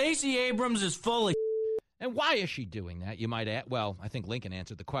debate. Stacey Abrams is full of And why is she doing that, you might add? Well, I think Lincoln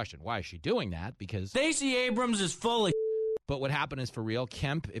answered the question. Why is she doing that? Because Stacey Abrams is full of But what happened is, for real,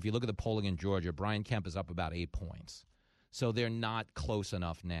 Kemp, if you look at the polling in Georgia, Brian Kemp is up about 8 points. So they're not close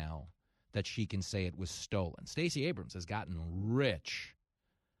enough now that she can say it was stolen. Stacey Abrams has gotten rich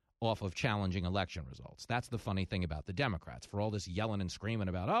off of challenging election results. That's the funny thing about the Democrats. For all this yelling and screaming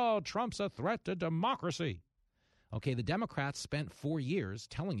about, oh, Trump's a threat to democracy. Okay, the Democrats spent 4 years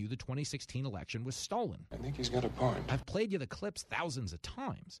telling you the 2016 election was stolen. I think he's got a point. I've played you the clips thousands of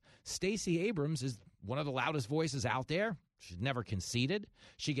times. Stacey Abrams is one of the loudest voices out there. She's never conceded.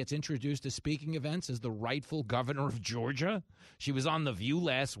 She gets introduced to speaking events as the rightful governor of Georgia. She was on The View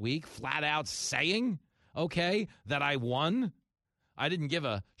last week, flat out saying, okay, that I won. I didn't give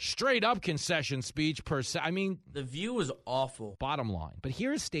a straight-up concession speech per se. I mean, The View was awful. Bottom line. But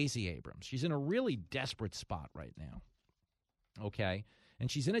here's Stacey Abrams. She's in a really desperate spot right now, okay? And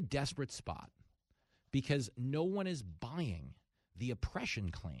she's in a desperate spot because no one is buying the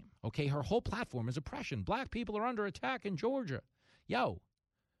oppression claim, okay? Her whole platform is oppression. Black people are under attack in Georgia. Yo,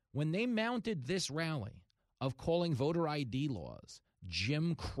 when they mounted this rally of calling voter ID laws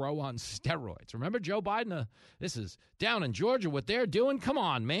Jim Crow on steroids. Remember Joe Biden? This is down in Georgia, what they're doing. Come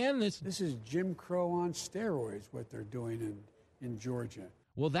on, man. This is Jim Crow on steroids, what they're doing in Georgia.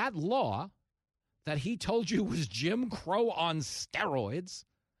 Well, that law that he told you was Jim Crow on steroids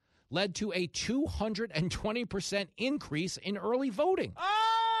led to a 220% increase in early voting.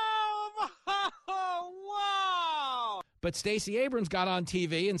 Oh, wow! But Stacey Abrams got on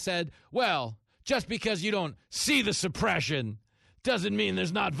TV and said, well, just because you don't see the suppression doesn't mean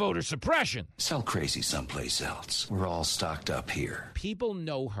there's not voter suppression. Sell crazy someplace else. We're all stocked up here. People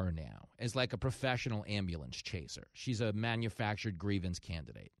know her now as like a professional ambulance chaser. She's a manufactured grievance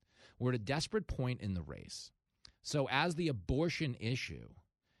candidate. We're at a desperate point in the race. So as the abortion issue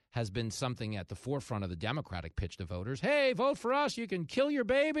has been something at the forefront of the Democratic pitch to voters, hey, vote for us. You can kill your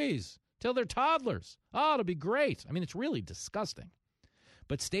babies till they're toddlers. Oh, it'll be great. I mean, it's really disgusting.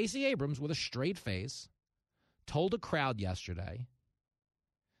 But Stacey Abrams, with a straight face, told a crowd yesterday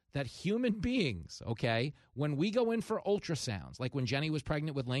that human beings, okay, when we go in for ultrasounds, like when Jenny was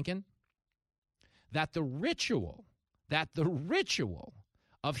pregnant with Lincoln, that the ritual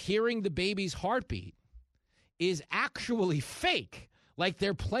of hearing the baby's heartbeat is actually fake. Like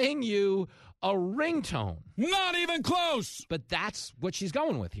they're playing you a ringtone. Not even close! But that's what she's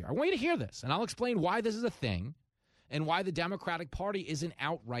going with here. I want you to hear this, and I'll explain why this is a thing and why the Democratic Party isn't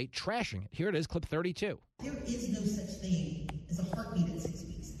outright trashing it. Here it is, clip 32. There is no such thing as a heartbeat at 6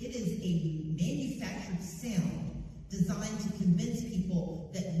 weeks. It is a manufactured sound designed to convince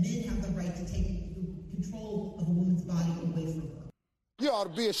people that men have the right to take control of a woman's body away from her. You ought to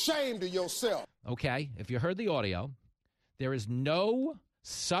be ashamed of yourself. Okay, if you heard the audio, there is no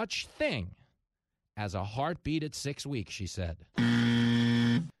such thing as a heartbeat at 6 weeks, she said.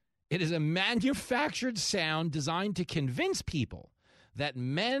 It is a manufactured sound designed to convince people that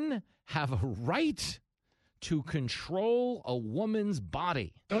men have a right to control a woman's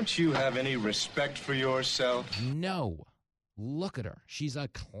body. Don't you have any respect for yourself? No. Look at her. She's a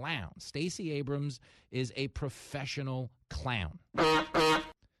clown. Stacey Abrams is a professional clown.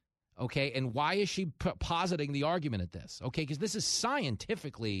 Okay, and why is she positing the argument at this? Okay, because this is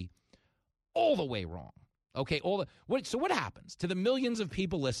scientifically all the way wrong. Okay, so what happens to the millions of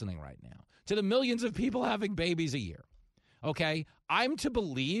people listening right now, to the millions of people having babies a year? Okay, I'm to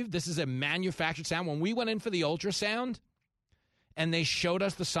believe this is a manufactured sound. When we went in for the ultrasound and they showed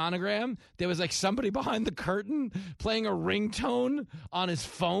us the sonogram, there was like somebody behind the curtain playing a ringtone on his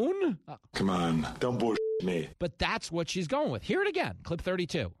phone. Come on, don't bullshit me. But that's what she's going with. Hear it again, clip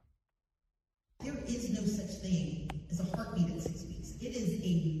 32. There is no such thing as a heartbeat at 6 weeks. It is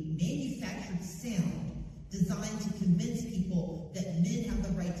a manufactured sound designed to convince people that men have the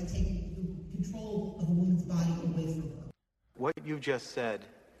right to take control of a woman's body away from her. What you just said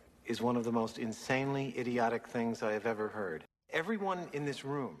is one of the most insanely idiotic things I have ever heard. Everyone in this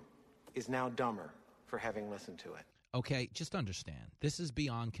room is now dumber for having listened to it. Okay, just understand, this is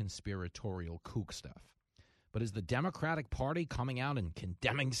beyond conspiratorial kook stuff. But is the Democratic Party coming out and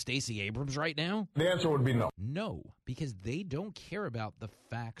condemning Stacey Abrams right now? The answer would be no. No, because they don't care about the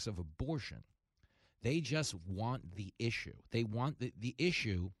facts of abortion. They just want the issue. They want the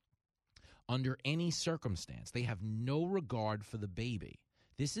issue under any circumstance. They have no regard for the baby.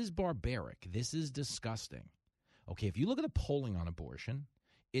 This is barbaric. This is disgusting. Okay, if you look at the polling on abortion,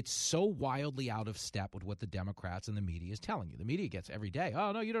 it's so wildly out of step with what the Democrats and the media is telling you. The media gets every day,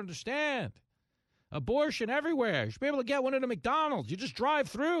 oh, no, you don't understand. Abortion everywhere. You should be able to get one at a McDonald's. You just drive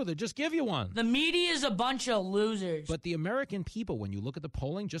through. They just give you one. The media is a bunch of losers. But the American people, when you look at the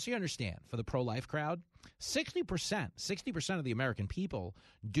polling, just so you understand, for the pro-life crowd, 60% of the American people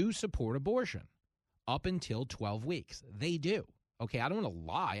do support abortion up until 12 weeks. They do. Okay, I don't want to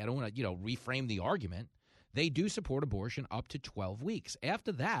lie. I don't want to, reframe the argument. They do support abortion up to 12 weeks.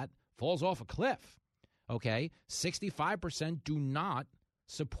 After that, falls off a cliff. Okay, 65% do not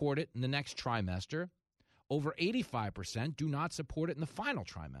support it in the next trimester. Over 85% do not support it in the final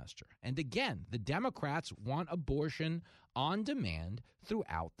trimester. And again, the Democrats want abortion on demand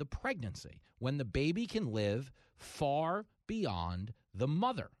throughout the pregnancy, when the baby can live far beyond the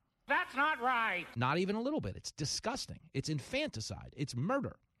mother. That's not right. Not even a little bit. It's disgusting. It's infanticide. It's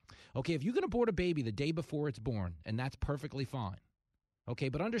murder. Okay, if you can abort a baby the day before it's born, and that's perfectly fine. Okay,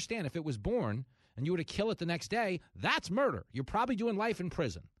 but understand, if it was born and you were to kill it the next day, that's murder. You're probably doing life in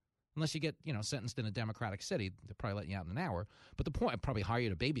prison. Unless you get, sentenced in a Democratic city, they'll probably let you out in an hour. But the point, I'd probably hire you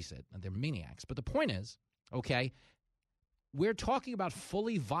to babysit. They're maniacs. But the point is, okay, we're talking about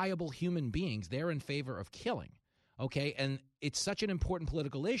fully viable human beings. They're in favor of killing. Okay, and it's such an important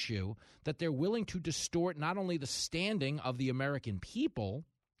political issue that they're willing to distort not only the standing of the American people,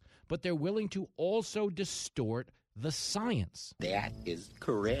 but they're willing to also distort the science. That is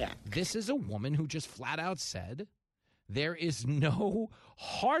correct. This is a woman who just flat out said there is no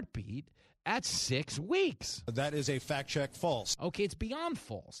heartbeat at 6 weeks. That is a fact check false. Okay, it's beyond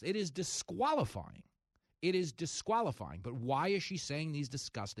false. It is disqualifying. It is disqualifying. But why is she saying these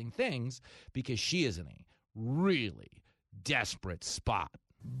disgusting things? Because she is in a really desperate spot.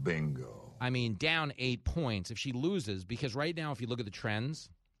 Bingo. I mean, down 8 points. If she loses, because right now, if you look at the trends,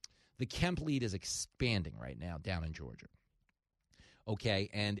 the Kemp lead is expanding right now down in Georgia. Okay,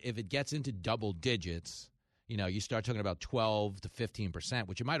 and if it gets into double digits, you know, you start talking about 12 to 15%,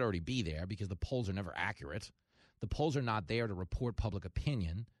 which it might already be there because the polls are never accurate. The polls are not there to report public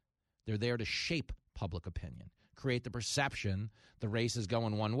opinion. They're there to shape public opinion, create the perception the race is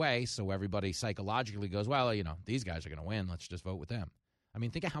going one way, so everybody psychologically goes, well, you know, these guys are going to win. Let's just vote with them. I mean,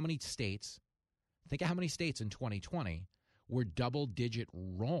 think of how many states in 2020 were double-digit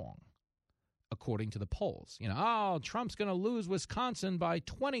wrong according to the polls. You know, oh, Trump's going to lose Wisconsin by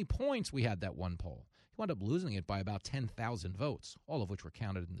 20 points. We had that one poll. He wound up losing it by about 10,000 votes, all of which were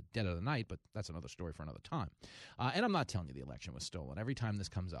counted in the dead of the night, but that's another story for another time. And I'm not telling you the election was stolen every time this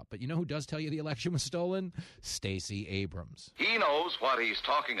comes up. But you know who does tell you the election was stolen? Stacey Abrams. He knows what he's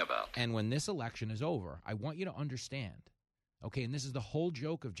talking about. And when this election is over, I want you to understand, okay, and this is the whole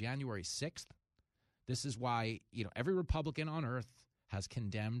joke of January 6th. This is why, you know, every Republican on earth has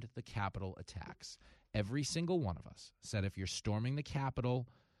condemned the Capitol attacks. Every single one of us said if you're storming the Capitol,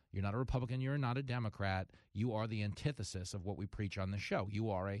 you're not a Republican, you're not a Democrat, you are the antithesis of what we preach on the show. You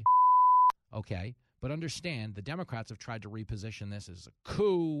are a okay? But understand, the Democrats have tried to reposition this as a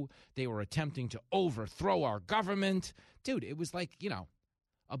coup. They were attempting to overthrow our government. Dude, it was like, you know,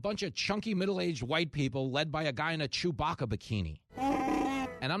 a bunch of chunky middle-aged white people led by a guy in a Chewbacca bikini.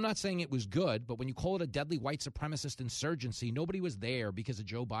 And I'm not saying it was good, but when you call it a deadly white supremacist insurgency, nobody was there because of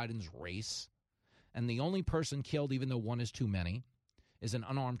Joe Biden's race. And the only person killed, even though one is too many, is an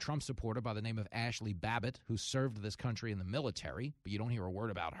unarmed Trump supporter by the name of Ashley Babbitt, who served this country in the military, but you don't hear a word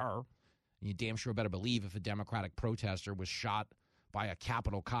about her. And you damn sure better believe if a Democratic protester was shot by a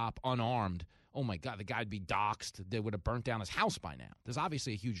Capitol cop unarmed, oh my God, the guy'd be doxxed. They would have burnt down his house by now. There's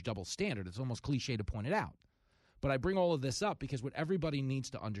obviously a huge double standard. It's almost cliche to point it out. But I bring all of this up because what everybody needs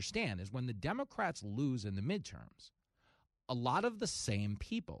to understand is when the Democrats lose in the midterms, a lot of the same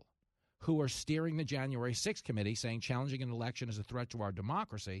people who are steering the January 6th committee saying challenging an election is a threat to our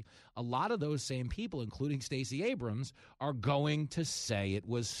democracy, a lot of those same people, including Stacey Abrams, are going to say it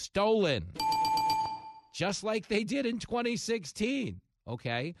was stolen, just like they did in 2016,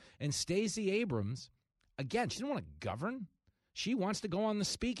 okay? And Stacey Abrams, again, she doesn't want to govern. She wants to go on the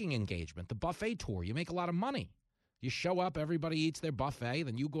speaking engagement, the buffet tour. You make a lot of money. You show up, everybody eats their buffet,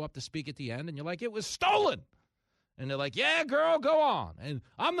 then you go up to speak at the end, and you're like, it was stolen. And they're like, yeah, girl, go on. And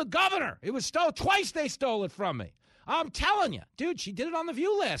I'm the governor. It was stolen. Twice they stole it from me. I'm telling you. Dude, she did it on The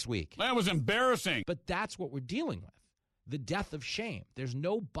View last week. That was embarrassing. But that's what we're dealing with. The death of shame. There's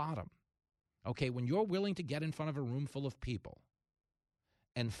no bottom. Okay, when you're willing to get in front of a room full of people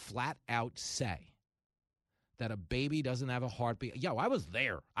and flat out say that a baby doesn't have a heartbeat. Yo, I was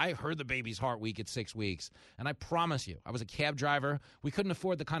there. I heard the baby's heart weak at 6 weeks. And I promise you, I was a cab driver. We couldn't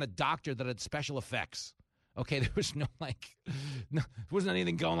afford the kind of doctor that had special effects. Okay, there was no, there wasn't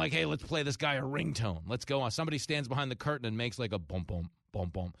anything going like, hey, let's play this guy a ringtone. Let's go on. Somebody stands behind the curtain and makes like a boom, boom, boom,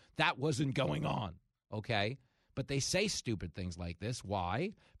 boom. That wasn't going on, okay? But they say stupid things like this.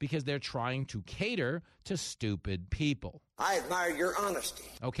 Why? Because they're trying to cater to stupid people. I admire your honesty.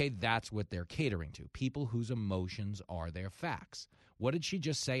 Okay, that's what they're catering to. People whose emotions are their facts. What did she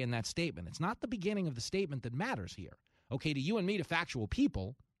just say in that statement? It's not the beginning of the statement that matters here. Okay, to you and me, to factual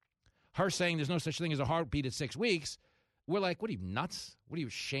people, her saying there's no such thing as a heartbeat at 6 weeks, we're like, what are you, nuts? What are you, a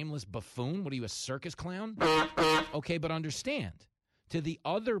shameless buffoon? What are you, a circus clown? Okay, but understand, to the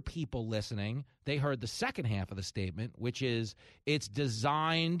other people listening, they heard the second half of the statement, which is it's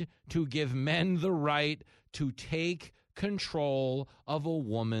designed to give men the right to take control of a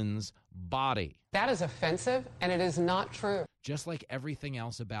woman's body. That is offensive, and it is not true. Just like everything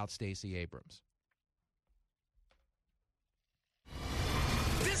else about Stacey Abrams.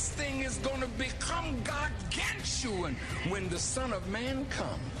 This thing is going to become gargantuan when the Son of Man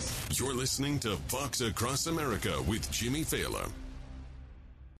comes. You're listening to Fox Across America with Jimmy Fallon.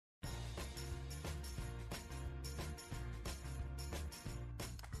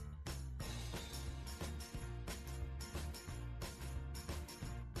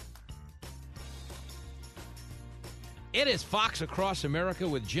 It is Fox Across America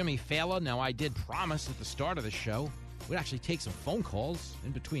with Jimmy Fallon. Now, I did promise at the start of the show we'd actually take some phone calls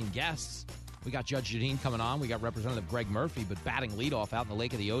in between guests. We got Judge Jeanine coming on. We got Representative Greg Murphy, but batting leadoff out in the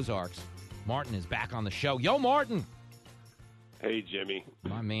Lake of the Ozarks. Martin is back on the show. Yo, Martin. Hey, Jimmy.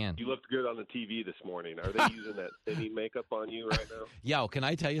 My man. You looked good on the TV this morning. Are they using that thinning makeup on you right now? Yo, can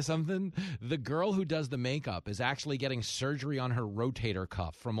I tell you something? The girl who does the makeup is actually getting surgery on her rotator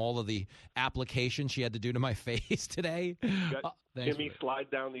cuff from all of the applications she had to do to my face today. Jimmy,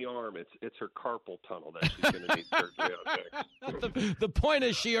 slide down the arm. It's her carpal tunnel that she's going to need surgery on next. The point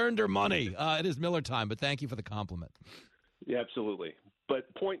is she earned her money. It is Miller time, but thank you for the compliment. Yeah, absolutely.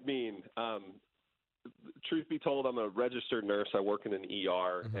 But point being, truth be told, I'm a registered nurse. I work in an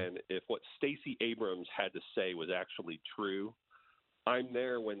ER, and if what Stacey Abrams had to say was actually true, I'm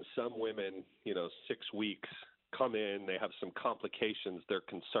there when some women, 6 weeks, come in, they have some complications, they're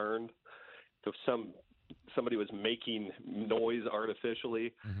concerned. If somebody was making noise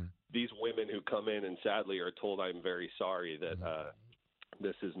artificially, these women who come in and sadly are told, I'm very sorry that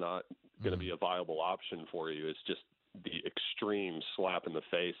this is not going to be a viable option for you. It's just the extreme slap in the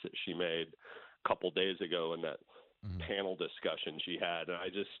face that she made a couple days ago in that panel discussion she had. And I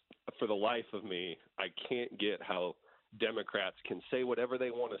just, for the life of me, I can't get how Democrats can say whatever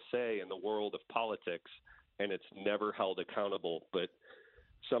they want to say in the world of politics, and it's never held accountable. But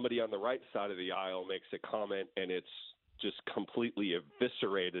somebody on the right side of the aisle makes a comment, and it's just completely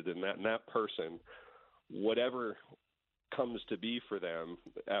eviscerated, and that person, whatever comes to be for them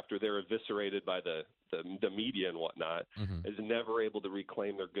after they're eviscerated by the media and whatnot, is never able to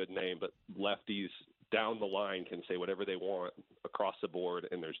reclaim their good name. But lefties down the line can say whatever they want across the board,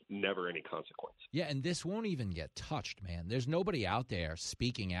 and there's never any consequence. Yeah, and this won't even get touched, man. There's nobody out there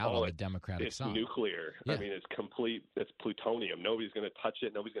speaking out on the Democratic side. It's nuclear. Yeah. I mean, it's complete. It's plutonium. Nobody's going to touch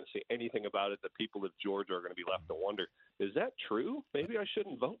it. Nobody's going to say anything about it. The people of Georgia are going to be left to wonder, is that true? Maybe I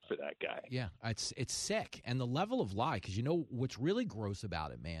shouldn't vote for that guy. Yeah, it's sick. And the level of lie, because what's really gross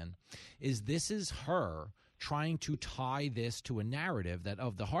about it, man, is this is her trying to tie this to a narrative that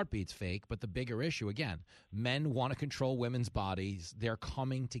the heartbeat's fake, but the bigger issue, again, men want to control women's bodies. They're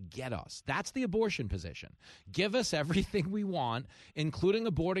coming to get us. That's the abortion position. Give us everything we want, including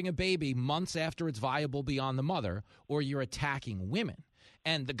aborting a baby months after it's viable beyond the mother, or you're attacking women.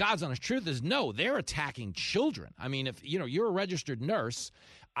 And the God's honest truth is, no, they're attacking children. I mean, if you're a registered nurse,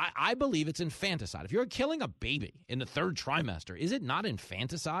 I believe it's infanticide. If you're killing a baby in the third trimester, is it not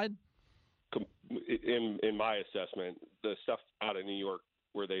infanticide? In my assessment, the stuff out of New York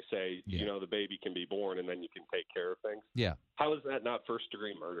where they say, the baby can be born and then you can take care of things. Yeah. How is that not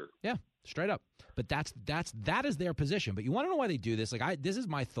first-degree murder? Yeah, straight up. But that is their position. But you want to know why they do this? This is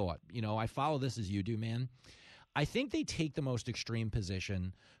my thought. I follow this as you do, man. I think they take the most extreme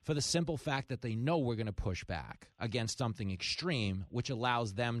position for the simple fact that they know we're going to push back against something extreme, which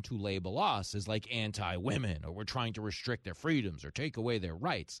allows them to label us as like anti-women, or we're trying to restrict their freedoms or take away their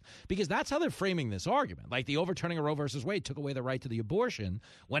rights. Because that's how they're framing this argument. Like the overturning of Roe versus Wade took away the right to the abortion,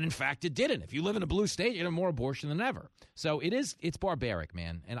 when in fact it didn't. If you live in a blue state, you have more abortion than ever. So it's barbaric,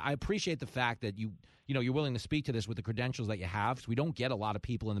 man. And I appreciate the fact that you're willing to speak to this with the credentials that you have. So we don't get a lot of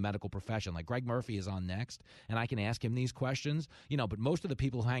people in the medical profession. Like Greg Murphy is on next, and I can ask him these questions. But most of the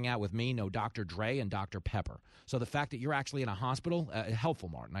people who hang out with me know Dr. Dre and Dr. Pepper. So the fact that you're actually in a hospital, helpful,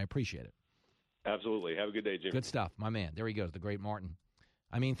 Martin. I appreciate it. Absolutely. Have a good day, Jim. Good stuff, my man. There he goes, the great Martin.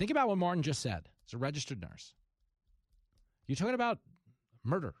 I mean, think about what Martin just said. He's a registered nurse. You're talking about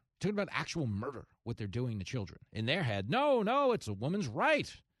murder. You're talking about actual murder, what they're doing to children. In their head, no, it's a woman's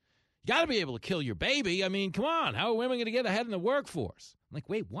right. You got to be able to kill your baby. I mean, come on. How are women going to get ahead in the workforce? I'm like,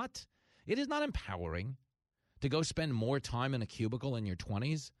 wait, what? It is not empowering to go spend more time in a cubicle in your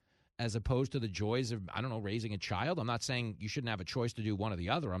 20s as opposed to the joys of, raising a child. I'm not saying you shouldn't have a choice to do one or the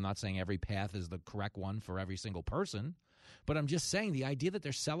other. I'm not saying every path is the correct one for every single person. But I'm just saying the idea that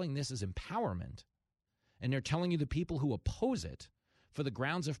they're selling this as empowerment, and they're telling you the people who oppose it for the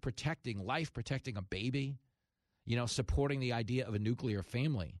grounds of protecting life, protecting a baby, supporting the idea of a nuclear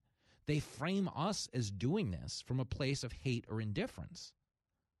family. They frame us as doing this from a place of hate or indifference.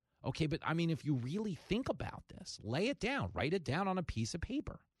 Okay, but I mean, if you really think about this, lay it down, write it down on a piece of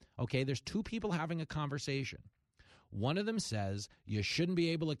paper. Okay, there's two people having a conversation. One of them says you shouldn't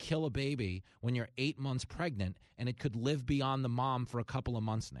be able to kill a baby when you're 8 months pregnant and it could live beyond the mom for a couple of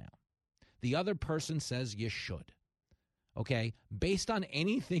months now. The other person says you should. Okay, based on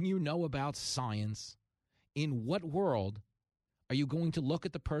anything you know about science, in what world are you going to look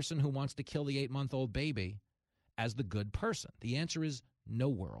at the person who wants to kill the 8-month-old baby as the good person? The answer is no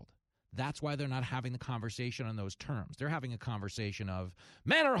world. That's why they're not having the conversation on those terms. They're having a conversation of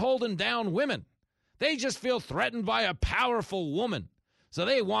men are holding down women. They just feel threatened by a powerful woman. So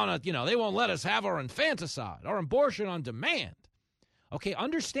they want to, they won't let us have our infanticide, our abortion on demand. Okay,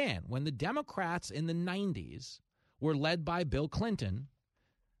 understand, when the Democrats in the 90s were led by Bill Clinton,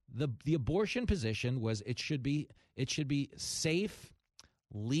 The abortion position was it should be safe,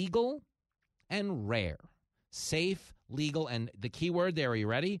 legal, and rare. Safe, legal, and the key word there, are you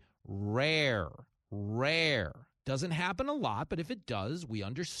ready? Rare. Rare. Doesn't happen a lot, but if it does, we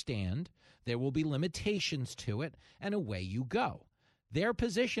understand there will be limitations to it, and away you go. Their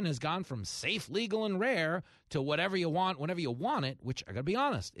position has gone from safe, legal, and rare to whatever you want, whenever you want it, which, I got to be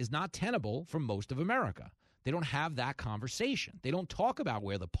honest, is not tenable for most of America. They don't have that conversation. They don't talk about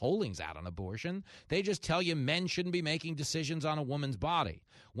where the polling's at on abortion. They just tell you men shouldn't be making decisions on a woman's body,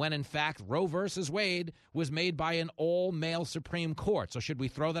 when, in fact, Roe versus Wade was made by an all-male Supreme Court. So should we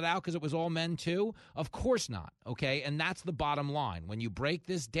throw that out because it was all men, too? Of course not, okay? And that's the bottom line. When you break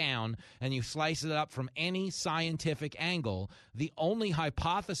this down and you slice it up from any scientific angle, the only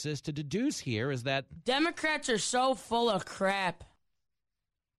hypothesis to deduce here is that Democrats are so full of crap.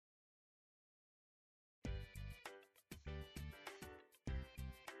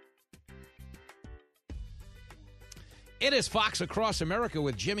 It is Fox Across America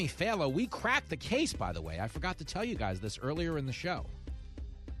with Jimmy Fallon. We cracked the case, by the way. I forgot to tell you guys this earlier in the show.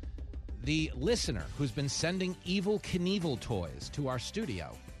 The listener who's been sending Evel Knievel toys to our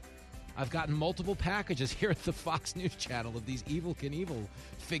studio. I've gotten multiple packages here at the Fox News Channel of these Evel Knievel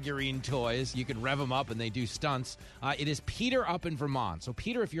figurine toys. You can rev them up and they do stunts. It is Peter up in Vermont. So,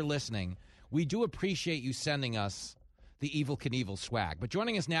 Peter, if you're listening, we do appreciate you sending us the Evel Knievel swag. But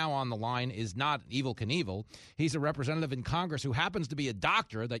joining us now on the line is not Evel Knievel. He's a representative in Congress who happens to be a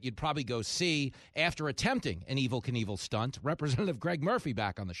doctor that you'd probably go see after attempting an Evel Knievel stunt. Representative Greg Murphy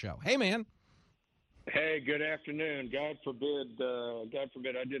back on the show. Hey, man. Hey, good afternoon. God forbid,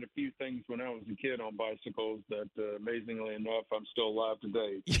 I did a few things when I was a kid on bicycles that, amazingly enough, I'm still alive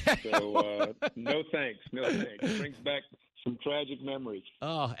today. So, no thanks. It brings back some tragic memories.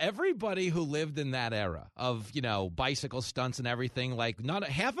 Oh, everybody who lived in that era of, bicycle stunts and everything, like, not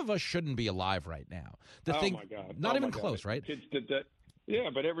half of us shouldn't be alive right now. My God. Not even close, right? Kids did that. Yeah,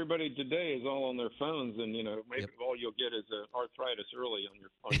 but everybody today is all on their phones, and maybe all you'll get is arthritis early on your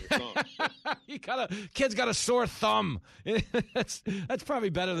thumb. Kids got a sore thumb. That's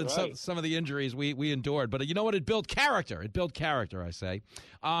probably better than some of the injuries we endured. But you know what? It built character. I say.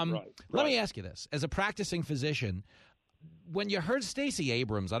 Let me ask you this: as a practicing physician, when you heard Stacey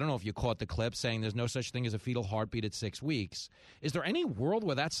Abrams, I don't know if you caught the clip, saying there's no such thing as a fetal heartbeat at 6 weeks, is there any world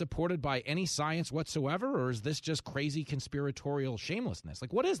where that's supported by any science whatsoever, or is this just crazy conspiratorial shamelessness?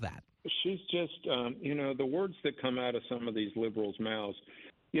 Like, what is that? She's just, the words that come out of some of these liberals' mouths,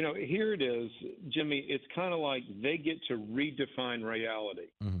 here it is, Jimmy, it's kind of like they get to redefine reality.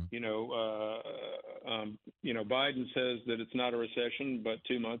 Mm-hmm. Biden says that it's not a recession, but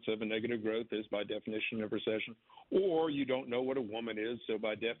 2 months of a negative growth is by definition of recession. Or you don't know what a woman is, so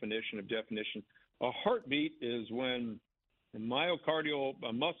by definition, a heartbeat is when a myocardial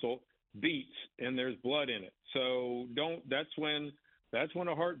muscle beats and there's blood in it. So that's when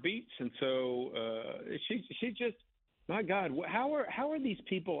a heart beats. And so she just, my God, how are these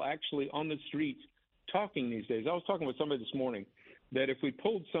people actually on the streets talking these days? I was talking with somebody this morning that if we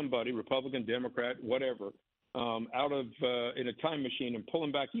pulled somebody, Republican, Democrat, whatever, out of in a time machine and pull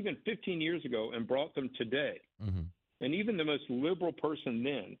them back even 15 years ago and brought them today, and even the most liberal person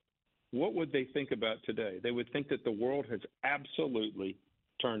then, what would they think about today? They would think that the world has absolutely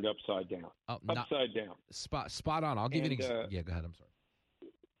turned upside down. Upside down. Spot on. I'll give you an example. Yeah, go ahead. I'm sorry.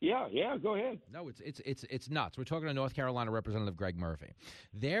 Yeah, go ahead. No, it's nuts. We're talking to North Carolina Representative Greg Murphy.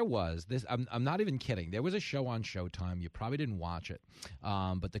 There was this. I'm not even kidding. There was a show on Showtime. You probably didn't watch it,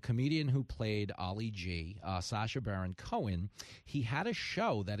 but the comedian who played Ali G, Sacha Baron Cohen, he had a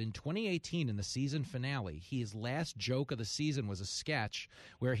show that in 2018 in the season finale, his last joke of the season was a sketch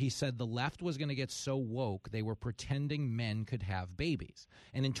where he said the left was going to get so woke they were pretending men could have babies,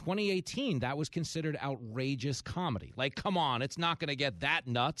 and in 2018 that was considered outrageous comedy. Like, come on, it's not going to get that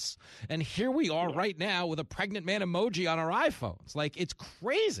nuts. And here we are right now with a pregnant man emoji on our iPhones. Like, it's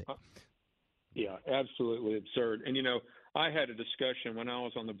crazy. Yeah, absolutely absurd. And, I had a discussion when I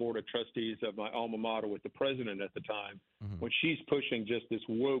was on the board of trustees of my alma mater with the president at the time, when she's pushing just this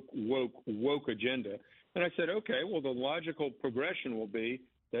woke agenda. And I said, okay, well, the logical progression will be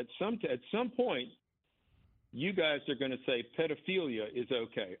that at some point, you guys are going to say pedophilia is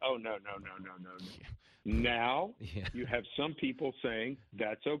okay. Oh, no. Yeah. Now you have some people saying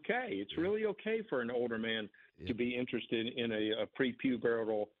that's okay. It's really okay for an older man to be interested in a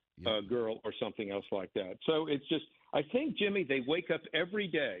prepubertal girl or something else like that. So it's just, I think, Jimmy, they wake up every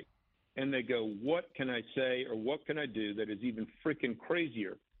day and they go, what can I say or what can I do that is even freaking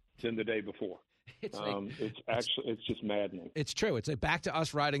crazier than the day before? It's just maddening. It's true. It's back to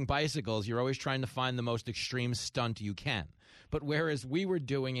us riding bicycles. You're always trying to find the most extreme stunt you can. But whereas we were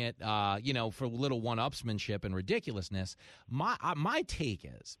doing it, for little one-upsmanship and ridiculousness, my take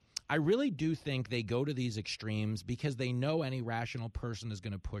is I really do think they go to these extremes because they know any rational person is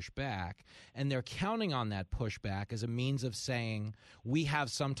going to push back, and they're counting on that pushback as a means of saying we have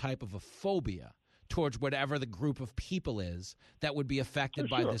some type of a phobia towards whatever the group of people is that would be affected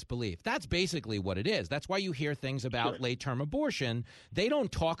by this belief. That's basically what it is. That's why you hear things about late-term abortion. They don't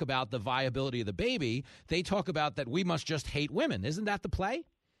talk about the viability of the baby. They talk about that we must just hate women. Isn't that the play?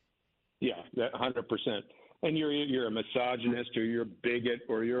 Yeah, 100%. And you're a misogynist, or you're a bigot,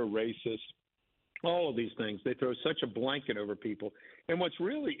 or you're a racist. All of these things. They throw such a blanket over people. And what's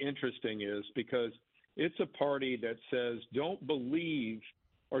really interesting is because it's a party that says don't believe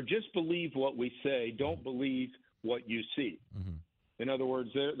or just believe what we say, don't believe what you see. Mm-hmm. In other words,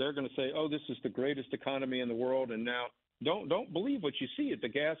 they're going to say, oh, this is the greatest economy in the world, and now don't believe what you see at the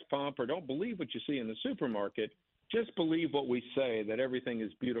gas pump, or don't believe what you see in the supermarket. Just believe what we say, that everything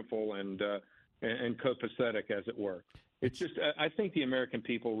is beautiful and copacetic, as it were. It's just I think the American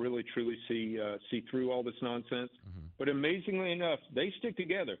people really, truly see through all this nonsense. Mm-hmm. But amazingly enough, they stick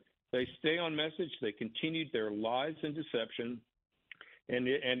together. They stay on message. They continued their lies and deception. And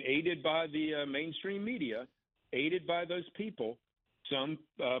aided by the mainstream media, aided by those people, some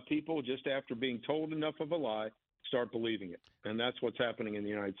people, just after being told enough of a lie, start believing it. And that's what's happening in the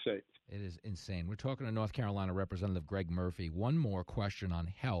United States. It is insane. We're talking to North Carolina Representative Greg Murphy. One more question on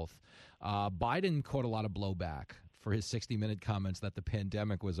health. Biden caught a lot of blowback for his 60-minute comments that the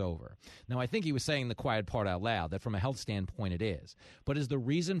pandemic was over. Now, I think he was saying the quiet part out loud, that from a health standpoint it is. But is the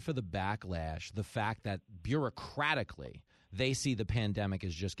reason for the backlash the fact that bureaucratically they see the pandemic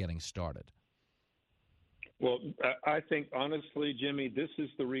as just getting started? Well, I think, honestly, Jimmy, this is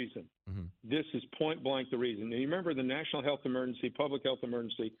the reason. Mm-hmm. This is point blank the reason. And you remember the national health emergency, public health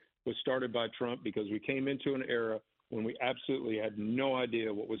emergency, was started by Trump because we came into an era when we absolutely had no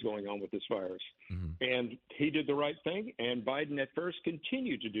idea what was going on with this virus. Mm-hmm. And he did the right thing, and Biden at first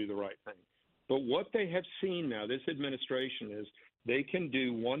continued to do the right thing. But what they have seen now, this administration, is they can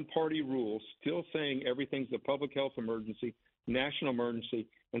do one-party rules, still saying everything's a public health emergency, national emergency,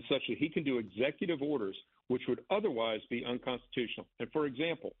 and such that he can do executive orders which would otherwise be unconstitutional. And, for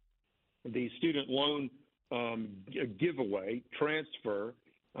example, the student loan giveaway, transfer,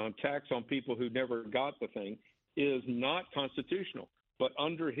 tax on people who never got the thing is not constitutional. But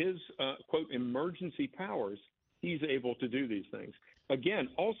under his, quote, emergency powers, he's able to do these things. Again,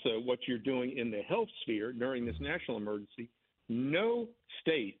 also what you're doing in the health sphere during this national emergency, no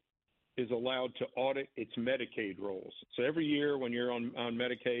state is allowed to audit its Medicaid rolls. So every year when you're on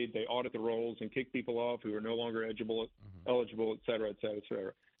Medicaid, they audit the rolls and kick people off who are no longer eligible, et cetera, et cetera, et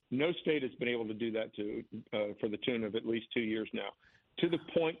cetera. No state has been able to do that for the tune of at least 2 years now. To the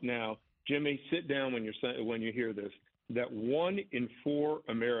point now, Jimmy, sit down when you hear this, that 1 in 4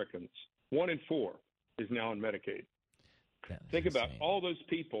 Americans, 1 in 4 is now on Medicaid. Think about all those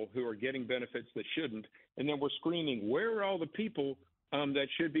people who are getting benefits that shouldn't, and then we're screaming, where are all the people that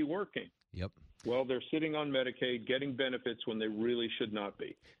should be working? Yep. Well, they're sitting on Medicaid getting benefits when they really should not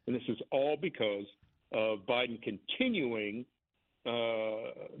be. And this is all because of Biden continuing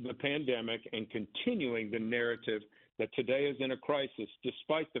the pandemic and continuing the narrative that today is in a crisis,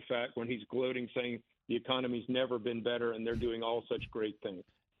 despite the fact when he's gloating saying the economy's never been better and they're doing all such great things.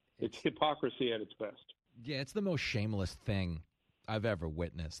 It's hypocrisy at its best. Yeah, it's the most shameless thing I've ever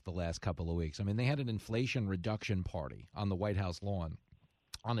witnessed the last couple of weeks. I mean, they had an inflation reduction party on the White House lawn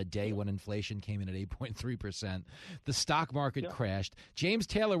on a day when inflation came in at 8.3%. The stock market crashed. James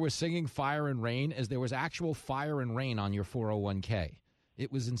Taylor was singing Fire and Rain as there was actual fire and rain on your 401k.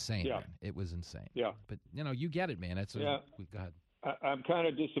 It was insane, man. It was insane. Yeah. But, you get it, man. Go ahead. I'm kind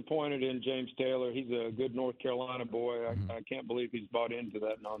of disappointed in James Taylor. He's a good North Carolina boy. I can't believe he's bought into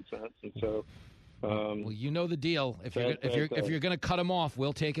that nonsense. And so well, you know the deal. If you're going to cut him off,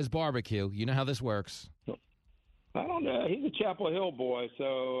 we'll take his barbecue. You know how this works. I don't know. He's a Chapel Hill boy,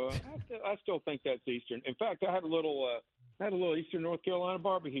 so I still think that's Eastern. In fact, I had a little Eastern North Carolina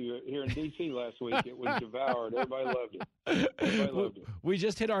barbecue here in D.C. last week. It was devoured. Everybody loved it. We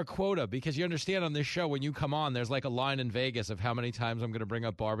just hit our quota because you understand on this show when you come on, there's like a line in Vegas of how many times I'm going to bring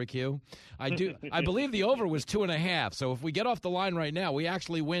up barbecue. I believe the over was 2.5. So if we get off the line right now, we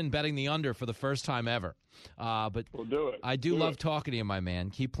actually win betting the under for the first time ever. But we'll do it. I do love talking to you, my man.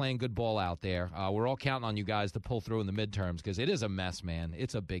 Keep playing good ball out there. We're all counting on you guys to pull through in the midterms because it is a mess, man.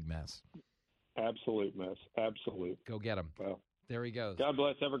 It's a big mess. Absolute mess. Absolute. Go get him. Well, there he goes. God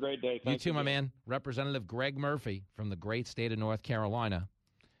bless. Have a great day. You too, my man. Representative Greg Murphy from the great state of North Carolina.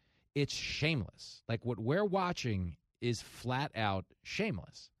 It's shameless. Like what we're watching is flat out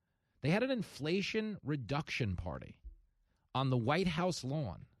shameless. They had an inflation reduction party on the White House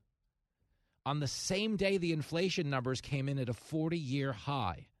lawn on the same day the inflation numbers came in at a 40-year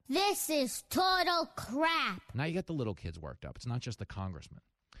high. This is total crap. Now you got the little kids worked up. It's not just the congressman.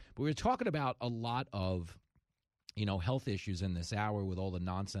 But we were talking about a lot of, health issues in this hour with all the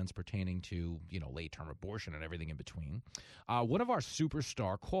nonsense pertaining to, late-term abortion and everything in between. One of our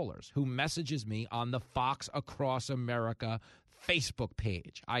superstar callers who messages me on the Fox Across America Facebook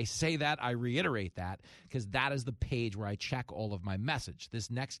page. I say that, I reiterate that, because that is the page where I check all of my message.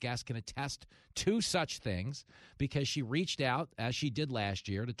 This next guest can attest to such things because she reached out, as she did last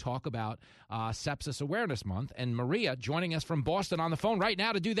year, to talk about Sepsis Awareness Month. And Maria joining us from Boston on the phone right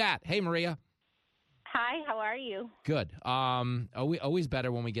now to do that. Hey, Maria. Hi, how are you? Good. Always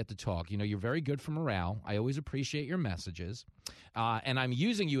better when we get to talk. You're very good for morale. I always appreciate your messages. And I'm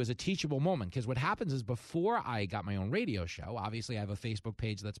using you as a teachable moment because what happens is before I got my own radio show, obviously I have a Facebook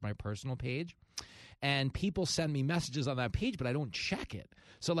page that's my personal page, and people send me messages on that page, but I don't check it.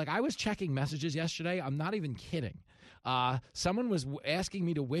 So, I was checking messages yesterday. I'm not even kidding. Someone was asking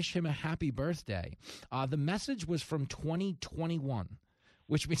me to wish him a happy birthday. The message was from 2021.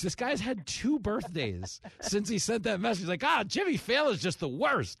 Which means this guy's had 2 birthdays since he sent that message. He's like, Jimmy Fallon is just the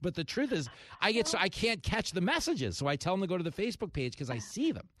worst. But the truth is, I can't catch the messages. So I tell him to go to the Facebook page because I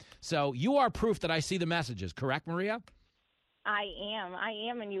see them. So you are proof that I see the messages. Correct, Maria? I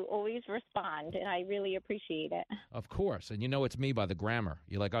am, and you always respond, and I really appreciate it. Of course. And it's me by the grammar.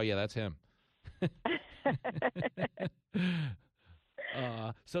 You're like, oh, yeah, that's him.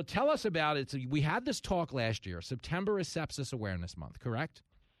 So tell us about it. So we had this talk last year. September is Sepsis Awareness Month, correct?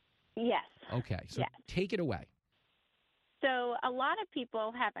 Yes. Okay, so yes. Take it away. So a lot of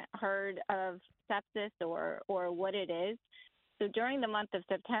people haven't heard of sepsis or what it is. So during the month of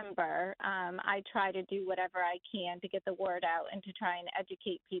September, I try to do whatever I can to get the word out and to try and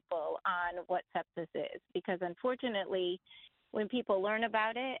educate people on what sepsis is. Because unfortunately, when people learn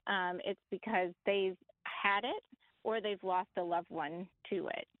about it, it's because they've had it or they've lost a loved one to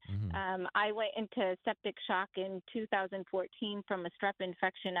it. Mm-hmm. I went into septic shock in 2014 from a strep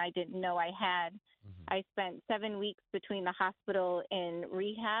infection I didn't know I had. Mm-hmm. I spent 7 weeks between the hospital and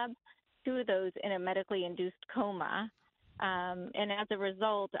rehab, 2 of those in a medically induced coma. And as a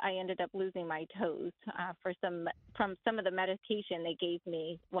result, I ended up losing my toes from some of the medication they gave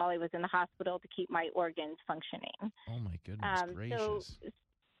me while I was in the hospital to keep my organs functioning. Oh, my goodness gracious.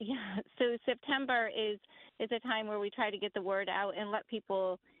 So September is a time where we try to get the word out and let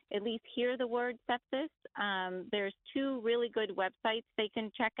people at least hear the word sepsis. There's 2 really good websites they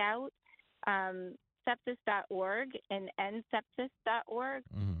can check out, sepsis.org and endsepsis.org.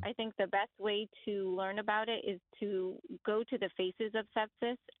 Mm-hmm. I think the best way to learn about it is to go to the faces of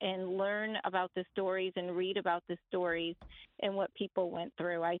sepsis and learn about the stories and read about the stories and what people went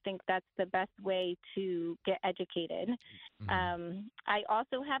through. I think that's the best way to get educated. Mm-hmm. I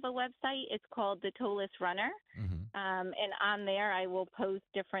also have a website. It's called The Toeless Runner. Mm-hmm. And on there, I will post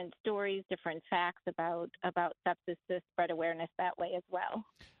different stories, different facts about sepsis to spread awareness that way as well.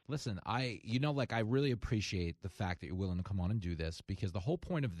 Listen, I really appreciate the fact that you're willing to come on and do this because the whole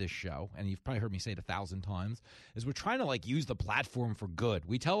point of this show, and you've probably heard me say it 1,000 times, is we're trying to use the platform for good.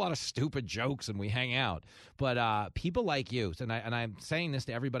 We tell a lot of stupid jokes and we hang out, but people like you, and I'm saying this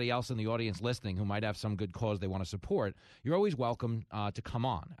to everybody else in the audience listening who might have some good cause they want to support, you're always welcome to come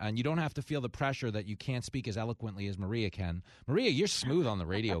on, and you don't have to feel the pressure that you can't speak as eloquently as Maria can. Maria, you're smooth on the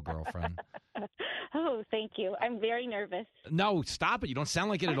radio, girlfriend. Oh, thank you. I'm very nervous. No, stop it. You don't sound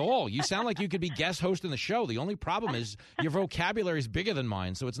like it at all. You sound like you could be guest host in the show. The only problem is your vocabulary is bigger than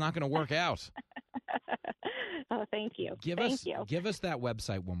mine, so it's not going to work out. Oh, thank you. Give us that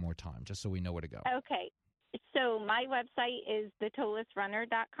website one more time, just so we know where to go. Okay. So my website is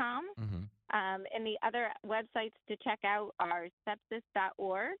thetoelessrunner.com. Mm-hmm. And the other websites to check out are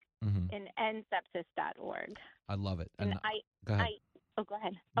sepsis.org mm-hmm. and endsepsis.org. I love it. And go ahead. Go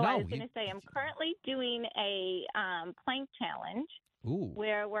ahead. I was going to say I'm currently doing a plank challenge. Ooh.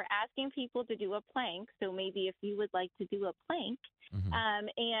 Where we're asking people to do a plank. So maybe if you would like to do a plank mm-hmm.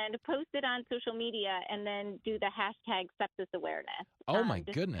 and post it on social media and then do the hashtag sepsis awareness. Oh, my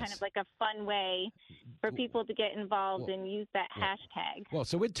goodness. Kind of like a fun way for people to get involved and use that hashtag. Well,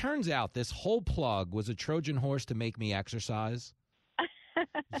 so it turns out this whole plug was a Trojan horse to make me exercise.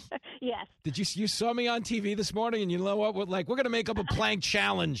 Yes. Did you saw me on TV this morning, and you know what? We're going to make up a plank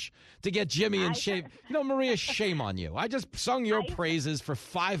challenge to get Jimmy in shape. Maria, shame on you. I just sung your praises for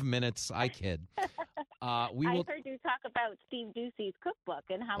 5 minutes. I kid. We will. I've heard you talk about Steve Ducey's cookbook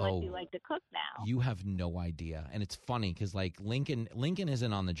and how much you like to cook now. You have no idea. And it's funny because, like, Lincoln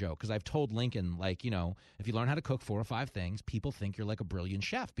isn't on the joke because I've told Lincoln, like, if you learn how to cook 4 or 5 things, people think you're like a brilliant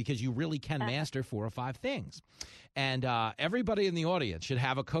chef because you really can master 4 or 5 things. And everybody in the audience should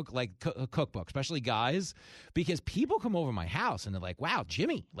have a cookbook, especially guys, because people come over my house and they're like, wow,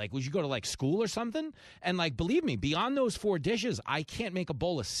 Jimmy, like, would you go to, like, school or something? And, like, believe me, beyond those 4 dishes, I can't make a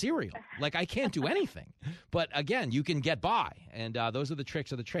bowl of cereal. Like, I can't do anything. But, again, you can get by. And those are the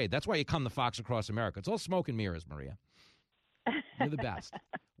tricks of the trade. That's why you come to Fox Across America. It's all smoke and mirrors, Maria. You're the best.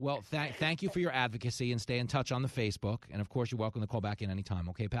 Well, thank you for your advocacy, and stay in touch on the Facebook. And, of course, you're welcome to call back in anytime.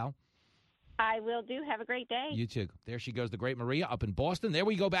 Okay, pal? I will do. Have a great day. You too. There she goes, the great Maria up in Boston. There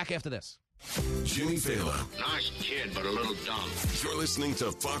we go back after this. Jimmy Fallon. Nice kid, but a little dumb. You're listening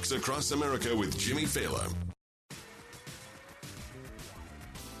to Fox Across America with Jimmy Fallon.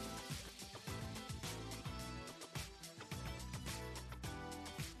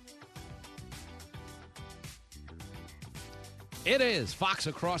 It is Fox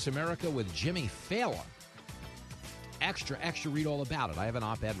Across America with Jimmy Fallon. Extra, read all about it. I have an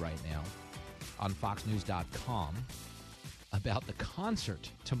op-ed right now on foxnews.com about the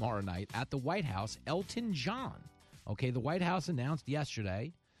concert tomorrow night at the White House, Elton John. Okay, the White House announced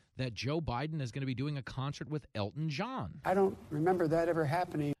yesterday that Joe Biden is going to be doing a concert with Elton John. I don't remember that ever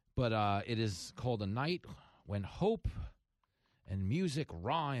happening. But it is called A Night When Hope and Music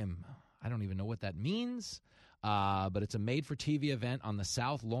Rhyme. I don't even know what that means. But it's a made-for-TV event on the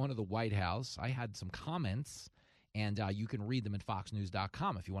South Lawn of the White House. I had some comments, and you can read them at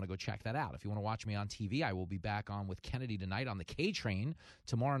foxnews.com if you want to go check that out. If you want to watch me on TV, I will be back on with Kennedy tonight on the K-Train.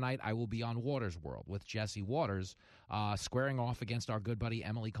 Tomorrow night, I will be on Waters World with Jesse Waters, squaring off against our good buddy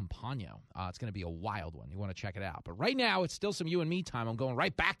Emily Compagno. It's going to be a wild one. You want to check it out. But right now, it's still some you and me time. I'm going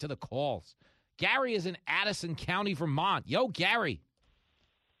right back to the calls. Gary is in Addison County, Vermont. Yo, Gary.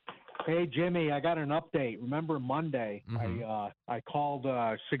 Hey, Jimmy, I got an update. Remember Monday, I called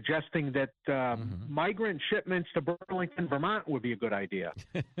suggesting that migrant shipments to Burlington, Vermont would be a good idea.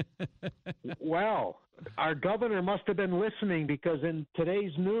 Well, our governor must have been listening because in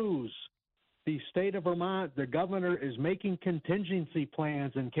today's news, the state of Vermont, the governor is making contingency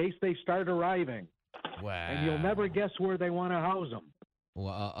plans in case they start arriving. Wow. And you'll never guess where they want to house them.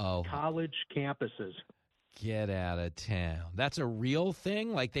 Well, uh-oh. College campuses. Get out of town. That's a real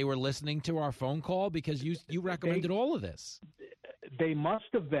thing? Like they were listening to our phone call because you recommended all of this. They must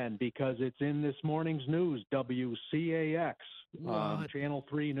have been because it's in this morning's news, WCAX, Channel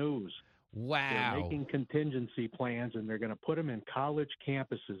 3 News. Wow. They're making contingency plans, and they're going to put them in college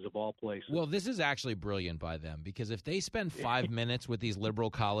campuses of all places. Well, this is actually brilliant by them because if they spend 5 minutes with these liberal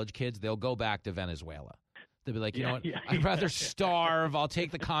college kids, they'll go back to Venezuela. They'll be like, you know what, I'd rather starve. I'll take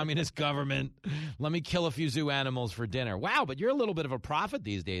the communist government. Let me kill a few zoo animals for dinner. Wow, but you're a little bit of a prophet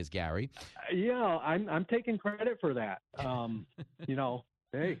these days, Gary. Yeah, I'm taking credit for that.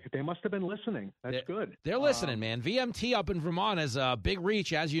 Hey, they must have been listening. That's good. They're listening, man. VMT up in Vermont is a big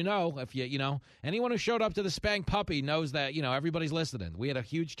reach, as you know. If anyone who showed up to the Spank Puppy knows that, everybody's listening. We had a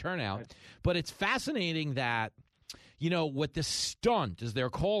huge turnout. But it's fascinating that, what the stunt, as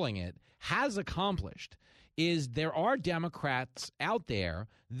they're calling it, has accomplished is there are Democrats out there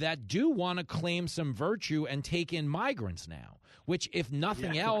that do want to claim some virtue and take in migrants now, which, if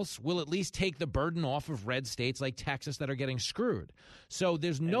nothing else, will at least take the burden off of red states like Texas that are getting screwed. So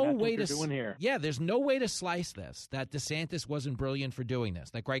there's no way to there's no way to slice this, that DeSantis wasn't brilliant for doing this,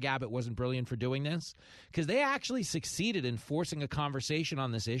 that Greg Abbott wasn't brilliant for doing this, because they actually succeeded in forcing a conversation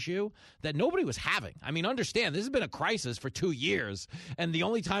on this issue that nobody was having. I mean, understand, this has been a crisis for 2 years, and the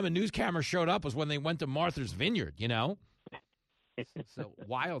only time a news camera showed up was when they went to Martha's Vineyard, So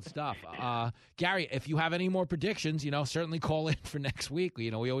wild stuff. Gary, if you have any more predictions, certainly call in for next week. We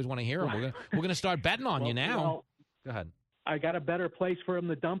always want to hear them. We're going to start betting on you now. Go ahead. I got a better place for him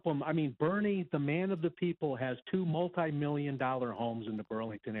to dump them. I mean, Bernie, the man of the people, has 2 multi-million-dollar homes in the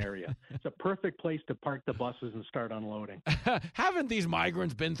Burlington area. It's a perfect place to park the buses and start unloading. Haven't these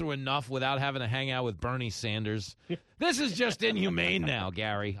migrants been through enough without having to hang out with Bernie Sanders? This is just inhumane now,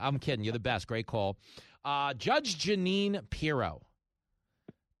 Gary. I'm kidding. You're the best. Great call. Judge Jeanine Pirro.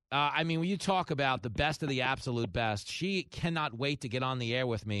 When you talk about the best of the absolute best, she cannot wait to get on the air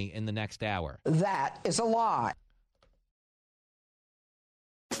with me in the next hour. That is a lie.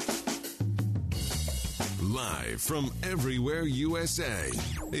 Live from everywhere USA,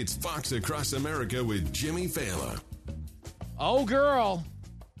 it's Fox Across America with Jimmy Fallon. Oh, girl.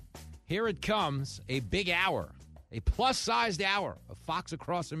 Here it comes, a big hour, a plus-sized hour of Fox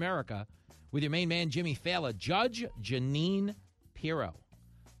Across America with your main man, Jimmy Fallon. Judge Jeanine Pirro,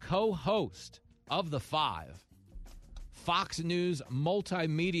 co-host of the five, Fox News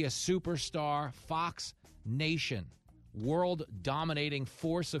multimedia superstar, Fox Nation, world-dominating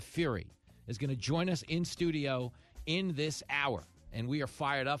force of fury, is going to join us in studio in this hour. And we are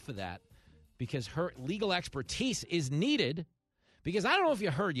fired up for that because her legal expertise is needed. Because I don't know if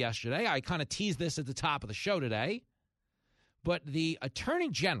you heard yesterday, I kind of teased this at the top of the show today, but the Attorney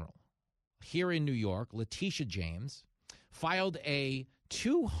General here in New York, Letitia James, filed a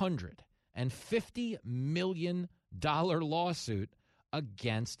 $250 million lawsuit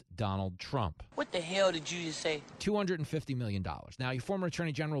against Donald Trump. What the hell did you just say? $250 million. Now, your former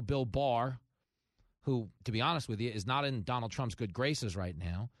Attorney General Bill Barr, who, to be honest with you, is not in Donald Trump's good graces right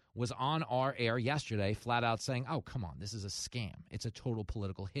now, was on our air yesterday flat out saying, oh, come on, this is a scam. It's a total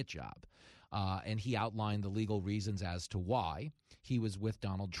political hit job. And he outlined the legal reasons as to why he was with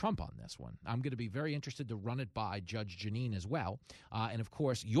Donald Trump on this one. I'm going to be very interested to run it by Judge Janine as well. And, of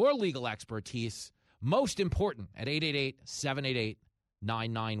course, your legal expertise, most important, at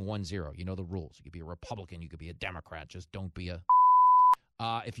 888-788-9910. You know the rules. You could be a Republican. You could be a Democrat. Just don't be a...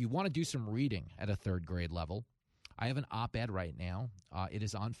 if you want to do some reading at a third grade level, I have an op-ed right now. It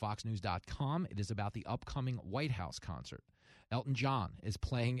is on foxnews.com. It is about the upcoming White House concert. Elton John is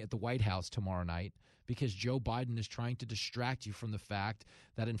playing at the White House tomorrow night because Joe Biden is trying to distract you from the fact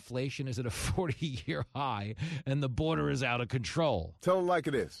that inflation is at a 40-year high and the border is out of control. Tell them like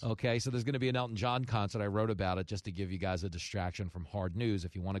it is. Okay, so there's going to be an Elton John concert. I wrote about it just to give you guys a distraction from hard news.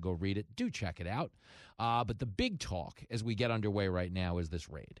 If you want to go read it, do check it out. But the big talk as we get underway right now is this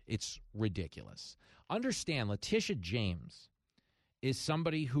raid. It's ridiculous. Understand, Letitia James is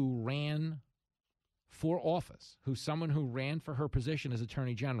somebody who ran for office, someone who ran for her position as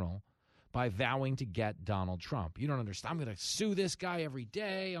Attorney General by vowing to get Donald Trump. You don't understand. I'm going to sue this guy every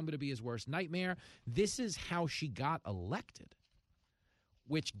day. I'm going to be his worst nightmare. This is how she got elected,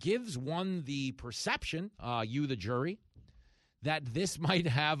 which gives one the perception, you the jury, that this might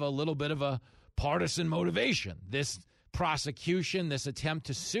have a little bit of a partisan motivation. This prosecution, this attempt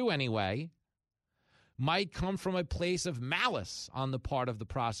to sue anyway, might come from a place of malice on the part of the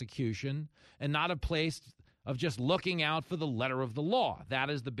prosecution and not a place of just looking out for the letter of the law.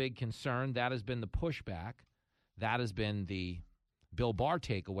 That is the big concern. That has been the pushback. That has been the Bill Barr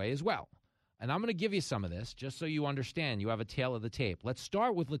takeaway as well. And I'm going to give you some of this just so you understand. You have a tail of the tape. Let's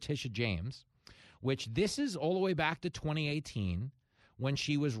start with Letitia James, which this is all the way back to 2018 when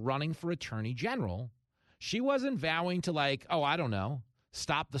she was running for Attorney General. She wasn't vowing to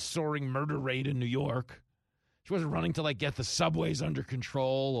stop the soaring murder rate in New York. She wasn't running to, get the subways under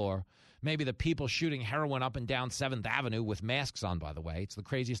control or maybe the people shooting heroin up and down 7th Avenue with masks on, by the way. It's the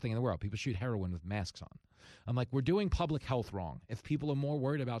craziest thing in the world. People shoot heroin with masks on. I'm like, we're doing public health wrong if people are more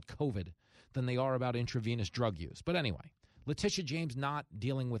worried about COVID than they are about intravenous drug use. But anyway, Letitia James not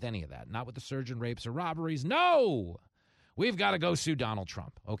dealing with any of that, not with the surge in rapes or robberies. No! We've got to go sue Donald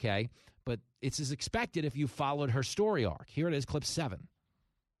Trump, okay? But it's as expected if you followed her story arc. Here it is, clip 7.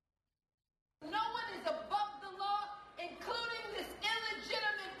 No one is above the law, including this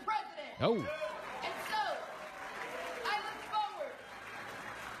illegitimate president. Oh. And so, I look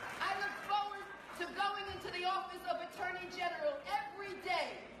forward to going into the office of Attorney General every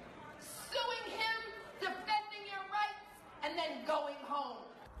day, suing him, defending your rights, and then going home.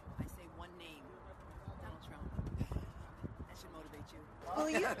 I say one name, Donald Trump. That should motivate you.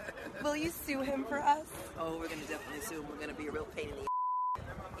 Will you sue him for us? Oh, we're going to definitely sue him. We're going to be a real pain in the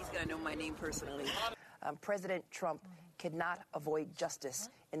He's going to know my name personally. President Trump cannot avoid justice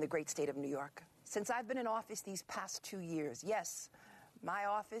in the great state of New York. Since I've been in office these past 2 years, yes, my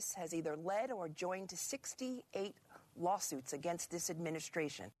office has either led or joined 68 lawsuits against this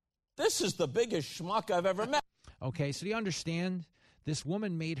administration. This is the biggest schmuck I've ever met. Okay, so do you understand? This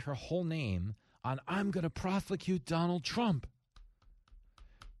woman made her whole name on I'm going to prosecute Donald Trump,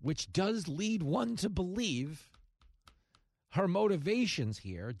 which does lead one to believe her motivations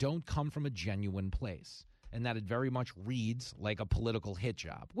here don't come from a genuine place and that it very much reads like a political hit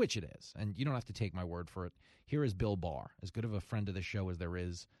job, which it is. And you don't have to take my word for it. Here is Bill Barr, as good of a friend of the show as there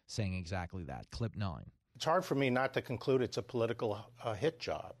is, saying exactly that. Clip 9. It's hard for me not to conclude it's a political hit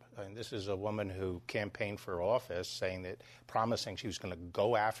job. I mean, this is a woman who campaigned for office promising she was going to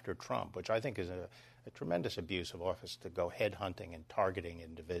go after Trump, which I think is a tremendous abuse of office to go headhunting and targeting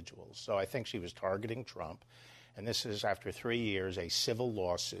individuals. So I think she was targeting Trump. And this is, after 3 years, a civil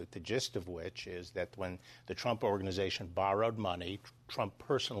lawsuit, the gist of which is that when the Trump organization borrowed money, Trump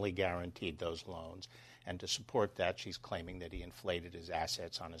personally guaranteed those loans. And to support that, she's claiming that he inflated his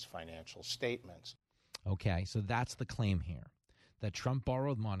assets on his financial statements. Okay, so that's the claim here, that Trump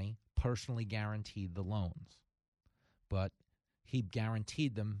borrowed money, personally guaranteed the loans. But he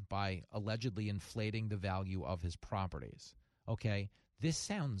guaranteed them by allegedly inflating the value of his properties. Okay, this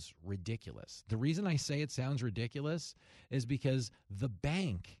sounds ridiculous. The reason I say it sounds ridiculous is because the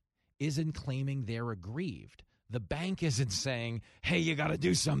bank isn't claiming they're aggrieved. The bank isn't saying, hey, you got to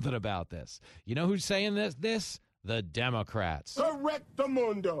do something about this. You know who's saying this? The Democrats.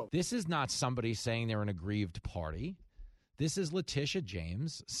 Correctamundo. This is not somebody saying they're an aggrieved party. This is Letitia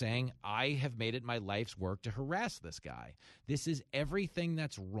James saying, I have made it my life's work to harass this guy. This is everything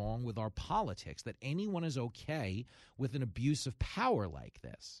that's wrong with our politics, that anyone is okay with an abuse of power like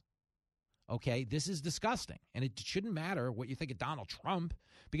this. Okay, this is disgusting. And it shouldn't matter what you think of Donald Trump,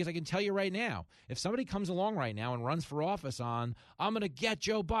 because I can tell you right now, if somebody comes along right now and runs for office on, I'm going to get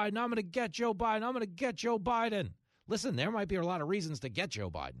Joe Biden, I'm going to get Joe Biden, I'm going to get Joe Biden. Listen, there might be a lot of reasons to get Joe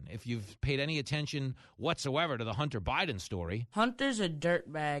Biden if you've paid any attention whatsoever to the Hunter Biden story. Hunter's a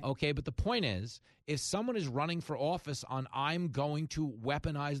dirtbag. Okay, but the point is, if someone is running for office on I'm going to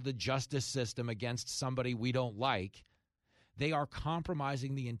weaponize the justice system against somebody we don't like, they are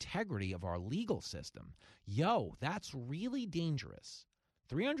compromising the integrity of our legal system. Yo, that's really dangerous.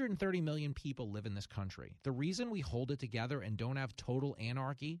 330 million people live in this country. The reason we hold it together and don't have total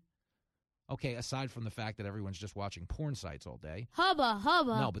anarchy, okay, aside from the fact that everyone's just watching porn sites all day. Hubba,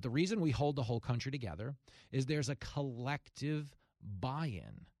 hubba. No, but the reason we hold the whole country together is there's a collective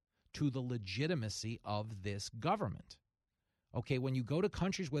buy-in to the legitimacy of this government. Okay, when you go to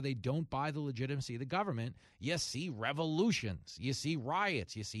countries where they don't buy the legitimacy of the government, you see revolutions, you see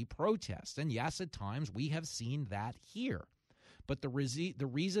riots, you see protests. And yes, at times we have seen that here. But the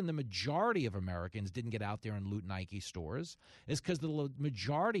reason the majority of Americans didn't get out there and loot Nike stores is because the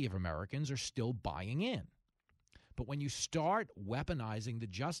majority of Americans are still buying in. But when you start weaponizing the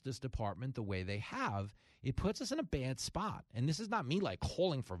Justice Department the way they have, it puts us in a bad spot. And this is not me like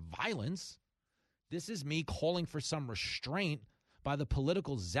calling for violence. This is me calling for some restraint by the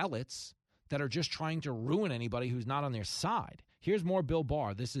political zealots that are just trying to ruin anybody who's not on their side. Here's more Bill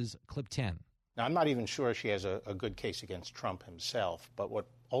Barr. This is clip 10. Now, I'm not even sure she has a good case against Trump himself, but what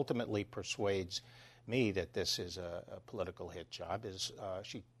ultimately persuades me that this is a political hit job is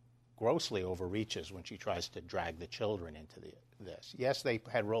she grossly overreaches when she tries to drag the children into this. Yes, they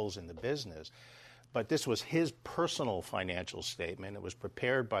had roles in the business, but this was his personal financial statement. It was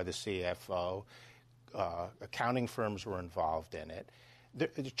prepared by the CFO. Accounting firms were involved in it.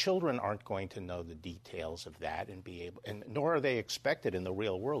 The children aren't going to know the details of that and be able, and nor are they expected in the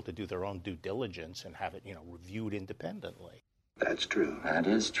real world to do their own due diligence and have it, reviewed independently. That's true. That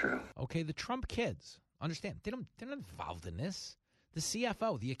is true. Okay, the Trump kids, understand, they're not involved in this. The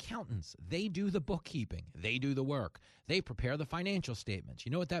CFO, the accountants, they do the bookkeeping. They do the work. They prepare the financial statements.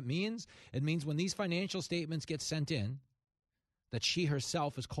 You know what that means? It means when these financial statements get sent in, that she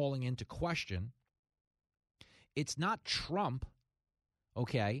herself is calling into question, it's not Trump,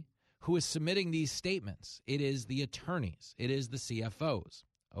 okay, who is submitting these statements. It is the attorneys. It is the CFOs,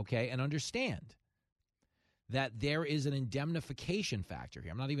 okay? And understand that there is an indemnification factor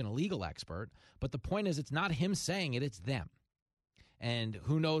here. I'm not even a legal expert, but the point is it's not him saying it, it's them. And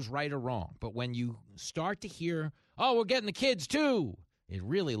who knows right or wrong. But when you start to hear, oh, we're getting the kids too, it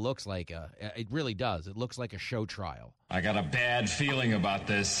really looks like it really does. It looks like a show trial. I got a bad feeling about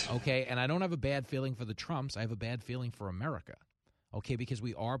this. Okay, and I don't have a bad feeling for the Trumps. I have a bad feeling for America. Okay, because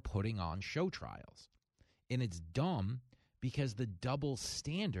we are putting on show trials. And it's dumb because the double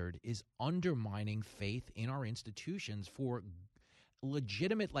standard is undermining faith in our institutions for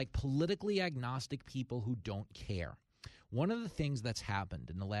legitimate, like politically agnostic people who don't care. One of the things that's happened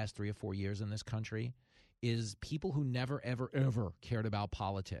in the last 3 or 4 years in this country is people who never, ever, ever cared about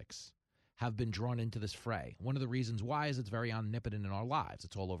politics have been drawn into this fray. One of the reasons why is it's very omnipotent in our lives.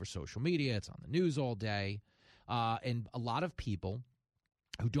 It's all over social media. It's on the news all day. And a lot of people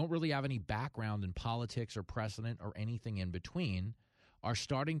who don't really have any background in politics or precedent or anything in between are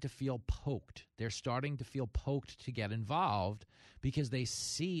starting to feel poked. They're starting to feel poked to get involved because they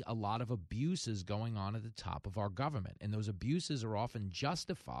see a lot of abuses going on at the top of our government. And those abuses are often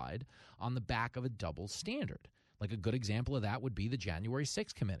justified on the back of a double standard. Like a good example of that would be the January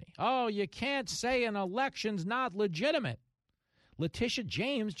 6th committee. Oh, you can't say an election's not legitimate. Letitia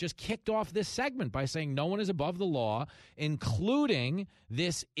James just kicked off this segment by saying no one is above the law, including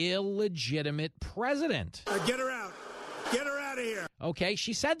this illegitimate president. Get her out. Get her out of here. Okay,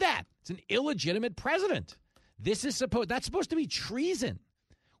 she said that. It's an illegitimate president. That's supposed to be treason.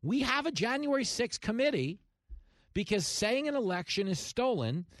 We have a January 6th committee because saying an election is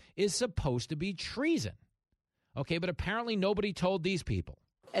stolen is supposed to be treason. Okay, but apparently nobody told these people.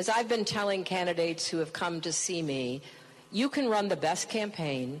 As I've been telling candidates who have come to see me, you can run the best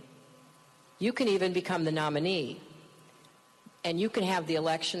campaign. You can even become the nominee. and you can have the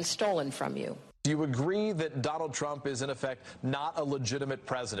election stolen from you. Do you agree that Donald Trump is, in effect, not a legitimate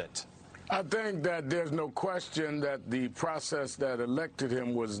president? I think that there's no question that the process that elected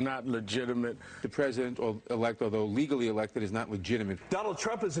him was not legitimate. The president-elect, although legally elected, is not legitimate. Donald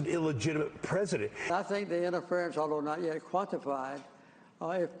Trump is an illegitimate president. I think the interference, although not yet quantified,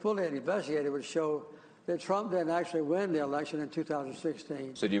 if fully investigated, would show that Trump didn't actually win the election in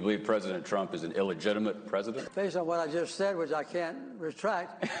 2016. So do you believe President Trump is an illegitimate president? Based on what I just said, which I can't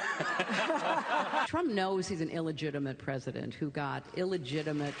retract. Trump knows he's an illegitimate president who got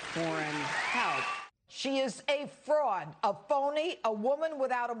illegitimate foreign help. She is a fraud, a phony, a woman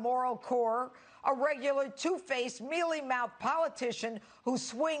without a moral core, a regular two-faced, mealy-mouthed politician who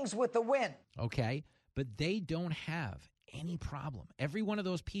swings with the wind. Okay, but they don't have any problem. Every one of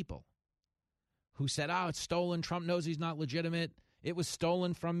those people who said, oh, it's stolen, Trump knows he's not legitimate, it was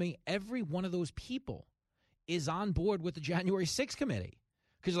stolen from me, every one of those people is on board with the January 6th committee.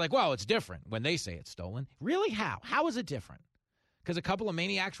 Because you're like, well, it's different when they say it's stolen. Really? How? How is it different? Because a couple of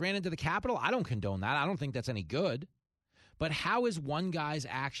maniacs ran into the Capitol? I don't condone that. I don't think that's any good. But how is one guy's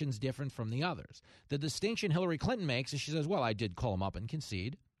actions different from the others? The distinction Hillary Clinton makes is she says, well, I did call him up and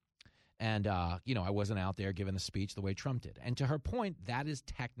concede. And, I wasn't out there giving a speech the way Trump did. And to her point, that is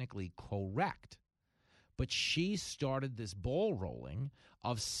technically correct. But she started this ball rolling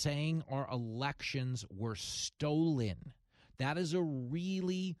of saying our elections were stolen. That is a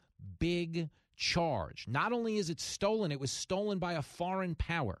really big charge. Not only is it stolen, it was stolen by a foreign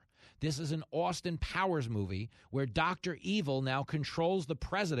power. This is an Austin Powers movie where Dr. Evil now controls the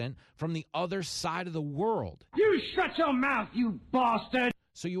president from the other side of the world. You shut your mouth, you bastard!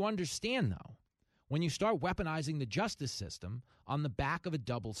 So you understand, though, when you start weaponizing the justice system on the back of a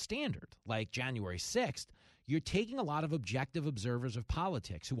double standard, like January 6th, you're taking a lot of objective observers of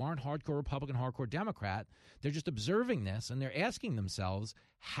politics who aren't hardcore Republican, hardcore Democrat. They're just observing this, and they're asking themselves,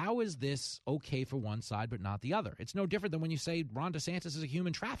 how is this okay for one side but not the other? It's no different than when you say Ron DeSantis is a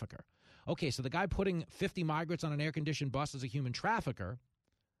human trafficker. Okay, so the guy putting 50 migrants on an air-conditioned bus is a human trafficker,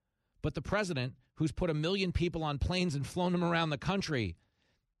 but the president who's put 1 million people on planes and flown them around the country,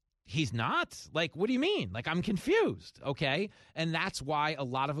 he's not? Like, what do you mean? Like, I'm confused, okay? And that's why a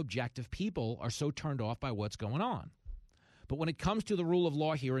lot of objective people are so turned off by what's going on. But when it comes to the rule of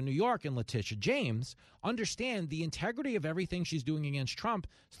law here in New York and Letitia James, understand the integrity of everything she's doing against Trump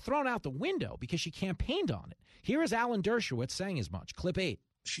is thrown out the window because she campaigned on it. Here is Alan Dershowitz saying as much. Clip 8.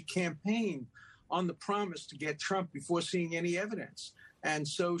 She campaigned on the promise to get Trump before seeing any evidence. And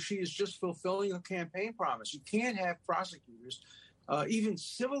so she is just fulfilling a campaign promise. You can't have prosecutors even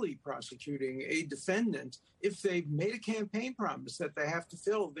civilly prosecuting a defendant if they've made a campaign promise that they have to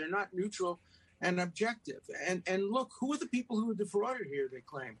fill. They're not neutral and objective. And look, who are the people who are defrauded here, they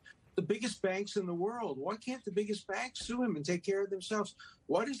claim? The biggest banks in the world. Why can't the biggest banks sue him and take care of themselves?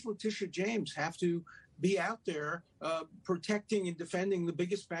 Why does Letitia James have to be out there protecting and defending the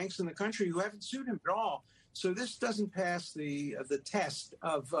biggest banks in the country who haven't sued him at all? So this doesn't pass the test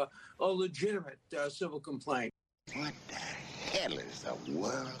of a legitimate civil complaint. What the hell is the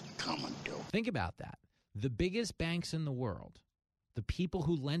world coming to? Think about that. The biggest banks in the world, the people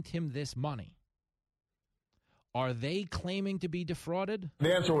who lent him this money, are they claiming to be defrauded?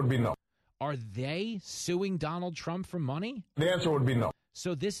 The answer would be no. Are they suing Donald Trump for money? The answer would be no.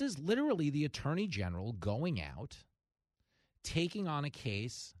 So this is literally the Attorney General going out, taking on a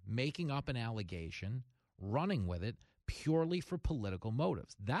case, making up an allegation, running with it purely for political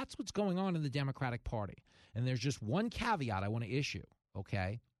motives. That's what's going on in the Democratic Party. And there's just one caveat I want to issue,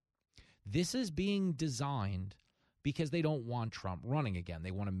 okay? This is being designed because they don't want Trump running again.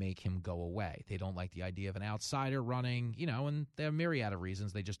 They want to make him go away. They don't like the idea of an outsider running, and there are a myriad of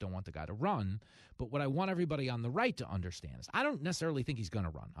reasons. They just don't want the guy to run. But what I want everybody on the right to understand is I don't necessarily think he's going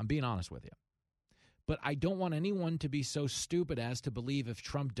to run. I'm being honest with you. But I don't want anyone to be so stupid as to believe if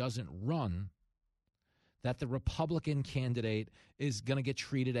Trump doesn't run that the Republican candidate is going to get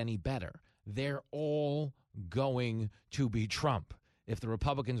treated any better. They're all going to be Trump. If the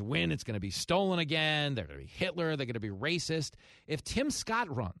Republicans win, it's going to be stolen again. They're going to be Hitler. They're going to be racist. If Tim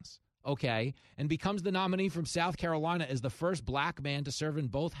Scott runs, okay, and becomes the nominee from South Carolina as the first black man to serve in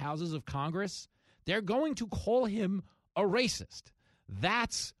both houses of Congress, they're going to call him a racist.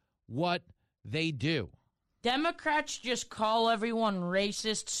 That's what they do. Democrats just call everyone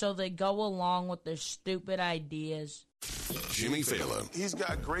racist so they go along with their stupid ideas. Jimmy Fallon. He's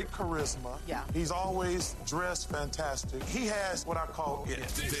got great charisma. Yeah. He's always dressed fantastic. He has what I call it.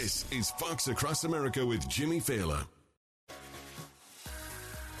 This is Fox Across America with Jimmy Fallon.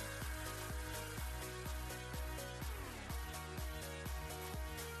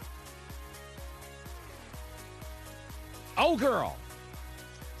 Oh, girl.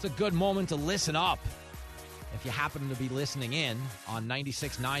 It's a good moment to listen up. If you happen to be listening in on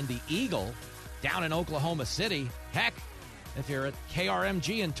 96.9 The Eagle down in Oklahoma City, heck, if you're at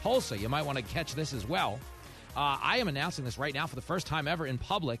KRMG in Tulsa, you might want to catch this as well. I am announcing this right now for the first time ever in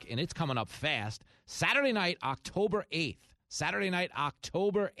public, and it's coming up fast. Saturday night, October 8th.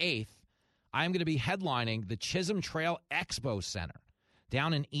 I am going to be headlining the Chisholm Trail Expo Center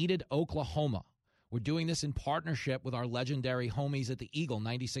down in Enid, Oklahoma. We're doing this in partnership with our legendary homies at the Eagle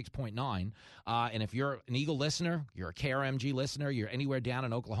 96.9. And if you're an Eagle listener, you're a KRMG listener, you're anywhere down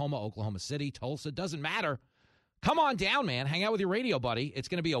in Oklahoma, Oklahoma City, Tulsa, doesn't matter. Come on down, man. Hang out with your radio buddy. It's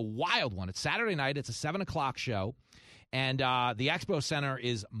going to be a wild one. It's Saturday night. It's a 7 o'clock show. And the Expo Center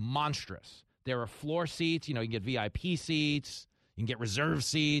is monstrous. There are floor seats. You can get VIP seats. You can get reserve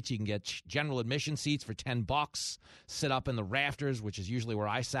seats. You can get general admission seats for $10. Sit up in the rafters, which is usually where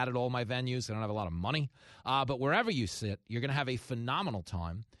I sat at all my venues. I don't have a lot of money. But wherever you sit, you're going to have a phenomenal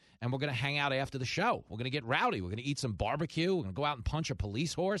time. And we're going to hang out after the show. We're going to get rowdy. We're going to eat some barbecue. We're going to go out and punch a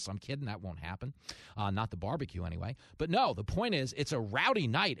police horse. I'm kidding. That won't happen. Not the barbecue anyway. But no, the point is it's a rowdy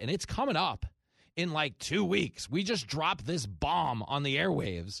night, and it's coming up in like 2 weeks. We just dropped this bomb on the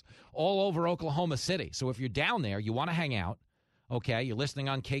airwaves all over Oklahoma City. So if you're down there, you want to hang out, okay, you're listening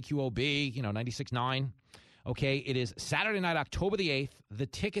on KQOB, 96.9. Okay, it is Saturday night, October the 8th. The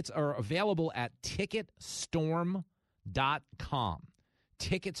tickets are available at Ticketstorm.com.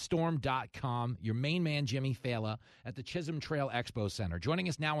 Ticketstorm.com. Your main man, Jimmy Fala, at the Chisholm Trail Expo Center. Joining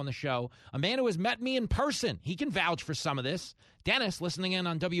us now on the show, a man who has met me in person. He can vouch for some of this. Dennis, listening in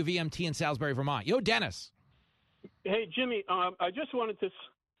on WVMT in Salisbury, Vermont. Yo, Dennis. Hey, Jimmy, I just wanted to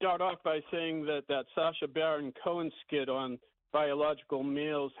start off by saying that Sacha Baron Cohen skit on biological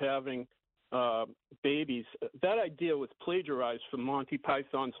males having babies, that idea was plagiarized from Monty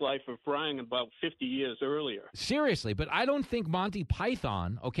Python's Life of Brian about 50 years earlier. Seriously, but I don't think Monty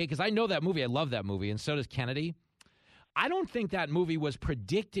Python, okay, because I know that movie. I love that movie, and so does Kennedy. I don't think that movie was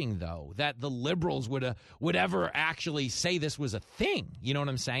predicting, though, that the liberals would ever actually say this was a thing. You know what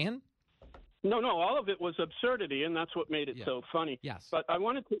I'm saying? No, all of it was absurdity, and that's what made it so funny. Yes. But I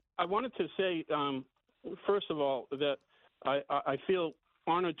wanted to say, first of all, that I feel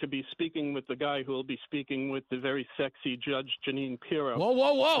honored to be speaking with the guy who will be speaking with the very sexy Judge Jeanine Pirro.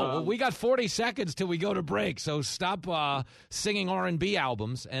 Whoa. We got 40 seconds till we go to break, so stop singing R&B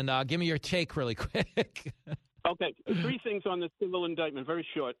albums and give me your take really quick. Okay, 3 things on the civil indictment, very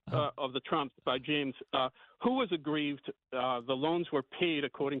short, of the Trumps by James. Who was aggrieved? The loans were paid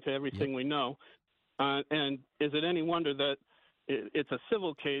according to everything we know. And is it any wonder that it's a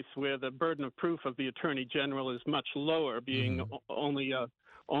civil case where the burden of proof of the Attorney General is much lower, being only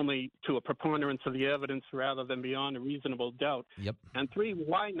to a preponderance of the evidence rather than beyond a reasonable doubt. Yep. And 3,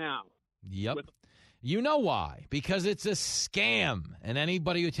 why now? Yep. You know why? Because it's a scam, and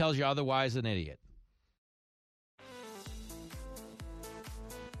anybody who tells you otherwise is an idiot.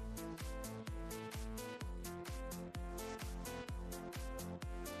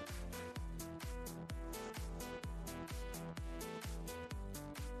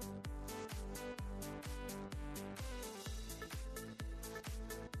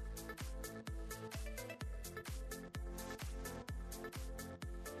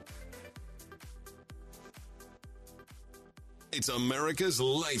 It's America's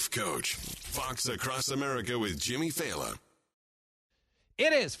Life Coach. Fox Across America with Jimmy Fala.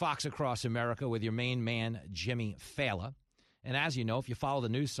 It is Fox Across America with your main man, Jimmy Fala. And as you know, if you follow the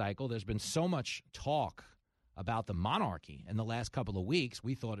news cycle, there's been so much talk about the monarchy in the last couple of weeks,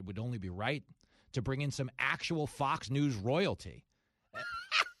 we thought it would only be right to bring in some actual Fox News royalty.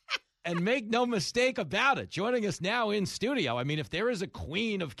 And make no mistake about it, joining us now in studio, I mean, if there is a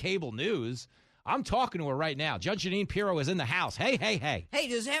queen of cable news, I'm talking to her right now. Judge Jeanine Pirro is in the house. Hey. Hey,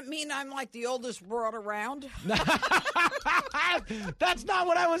 does that mean I'm like the oldest broad around? That's not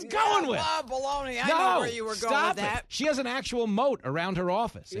what I was going with. Baloney. I know where you were going with that. She has an actual moat around her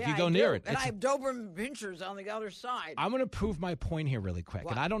office if you go near it. And I have Doberman pinchers on the other side. I'm going to prove my point here really quick.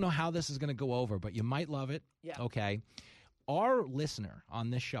 What? And I don't know how this is going to go over, but you might love it. Yeah. Okay. Our listener on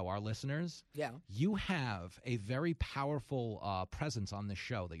this show, our listeners, you have a very powerful presence on this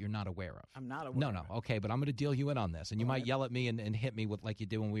show that you're not aware of. I'm not aware. No. Okay, but I'm going to deal you in on this, and you might yell at me and hit me with like you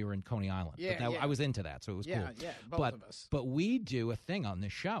did when we were in Coney Island. But I was into that, so it was cool. Yeah, both of us. But we do a thing on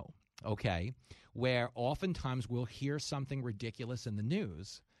this show, okay, where oftentimes we'll hear something ridiculous in the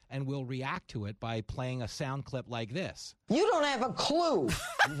news, and we'll react to it by playing a sound clip like this. You don't have a clue.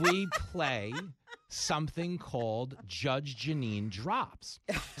 We play something called Judge Jeanine Drops.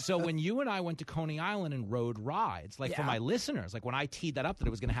 So when you and I went to Coney Island and rode rides, like for my listeners, like when I teed that up that it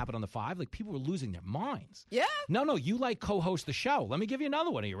was going to happen on the 5, like people were losing their minds. Yeah. No, you like co-host the show. Let me give you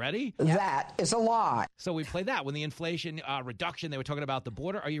another one. Are you ready? That is a lie. So we played that when the inflation reduction. They were talking about the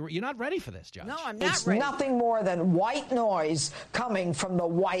border. You're not ready for this, Judge? No, I'm not ready. It's nothing more than white noise coming from the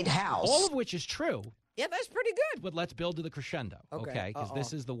White House. All of which is true. Yeah, that's pretty good. But let's build to the crescendo, okay? Because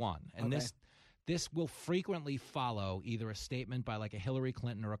this is the one, and this will frequently follow either a statement by like a Hillary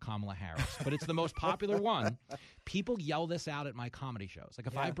Clinton or a Kamala Harris. But it's the most popular one. People yell this out at my comedy shows. Like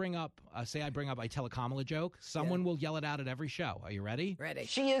if I bring up, I tell a Kamala joke, someone will yell it out at every show. Are you ready? Ready.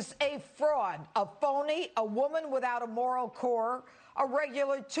 She is a fraud, a phony, a woman without a moral core, a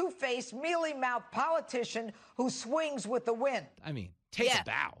regular two-faced, mealy-mouthed politician who swings with the wind. I mean, take a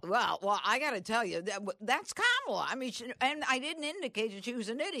bow. Well, I got to tell you, that's Kamala. I mean, and I didn't indicate that she was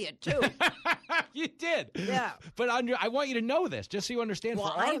an idiot, too. You did. Yeah. But I want you to know this, just so you understand.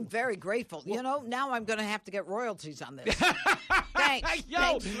 Well, I am very grateful. Well, now I'm going to have to get royalties on this. Thanks.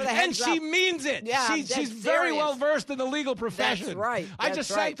 Thanks for the heads up. She means it. Yeah, she's very well versed in the legal profession. That's right. I just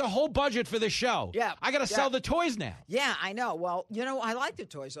sank the whole budget for the show. Yeah. I got to sell the toys now. Yeah, I know. Well, I like the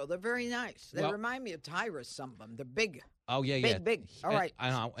toys, though. They're very nice. They remind me of Tyrus, some of them. They're big. Oh, yeah. Big. All right. I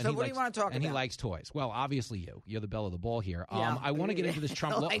know. So what do you want to talk about? And he likes toys. Well, obviously you're the belle of the ball here. I want to get into this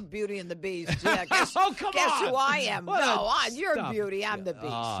Trump law. Like Beauty and the Beast. Yeah, guess come guess on. who I am. You're Beauty. I'm the Beast.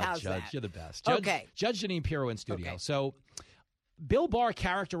 How's Judge, that? You're the best. Judge Jeanine Pirro in studio. Okay. So Bill Barr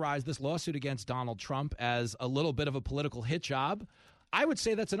characterized this lawsuit against Donald Trump as a little bit of a political hit job. I would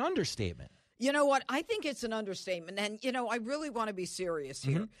say that's an understatement. You know what? I think it's an understatement. And, I really want to be serious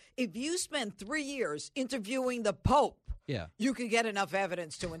here. If you spend 3 years interviewing the Pope, you could get enough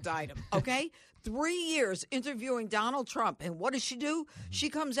evidence to indict him, okay? 3 years interviewing Donald Trump. And what does she do? She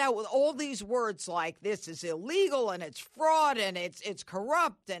comes out with all these words like this is illegal and it's fraud and it's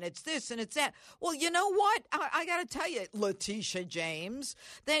corrupt and it's this and it's that. Well, you know what? I got to tell you, Letitia James,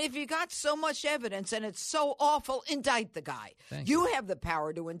 that if you got so much evidence and it's so awful, indict the guy. You have the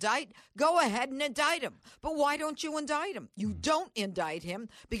power to indict. Go ahead and indict him. But why don't you indict him? You don't indict him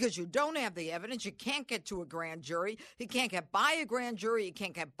because you don't have the evidence. You can't get to a grand jury. You can't get by a grand jury. You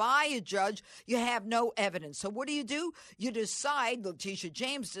can't get by a judge. You have no evidence. So what do? You decide, Letitia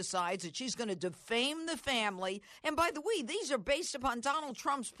James decides that she's going to defame the family. And by the way, these are based upon Donald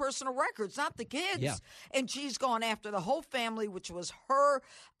Trump's personal records, not the kids. Yeah. And she's gone after the whole family, which was her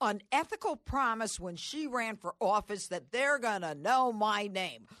unethical promise when she ran for office that they're going to know my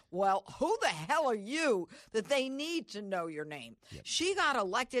name. Well, who the hell are you that they need to know your name? Yep. She got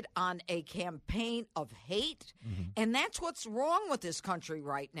elected on a campaign of hate, and that's what's wrong with this country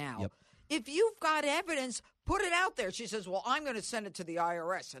right now. Yep. If you've got evidence, put it out there. She says, well, I'm going to send it to the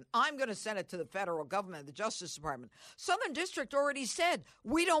IRS, and I'm going to send it to the federal government, the Justice Department. Southern District already said,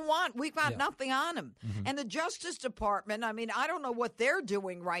 we've got nothing on him. And the Justice Department, I mean, I don't know what they're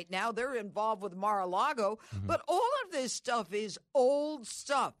doing right now. They're involved with Mar-a-Lago, but all of this stuff is old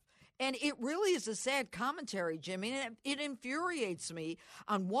stuff. And it really is a sad commentary, Jimmy, and it infuriates me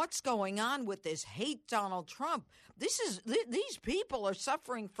on what's going on with this hate Donald Trump. These people are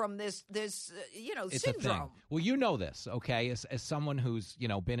suffering from this it's syndrome. Well, you know this, okay, as someone who's,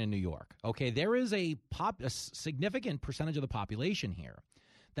 been in New York. Okay, there is a significant percentage of the population here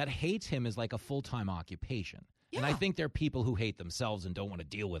that hates him as like a full-time occupation. Yeah. And I think there are people who hate themselves and don't want to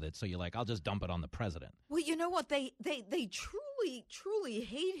deal with it. So you're like, I'll just dump it on the president. Well, you know what? They truly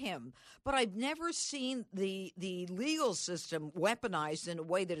hate him. But I've never seen the legal system weaponized in a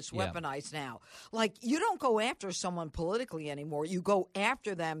way that it's weaponized now. Like, you don't go after someone politically anymore. You go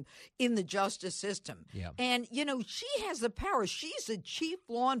after them in the justice system. Yeah. And, she has the power. She's the chief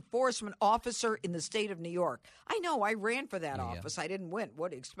law enforcement officer in the state of New York. I know. I ran for that office. I didn't win.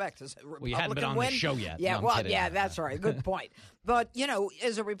 What do you expect? As a Republican you hadn't been on the show yet. Yeah, no, I'm kidding. That's right. Good point. But,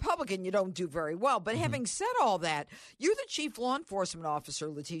 as a Republican, you don't do very well. But having said all that, you're the chief law enforcement officer,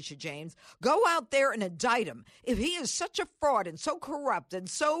 Letitia James. Go out there and indict him. If he is such a fraud and so corrupt and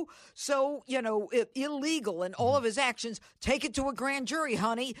so illegal in all of his actions, take it to a grand jury,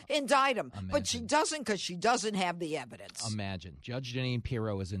 honey. Indict him. Imagine. But she doesn't because she doesn't have the evidence. Imagine. Judge Jeanine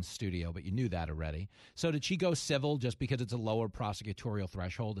Pirro is in studio, but you knew that already. So did she go civil just because it's a lower prosecutorial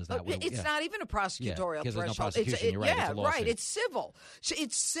threshold? Is that what it's not even a prosecutorial threshold. There's no prosecution. You're right. Yeah, it's a lawsuit. Right. It's civil.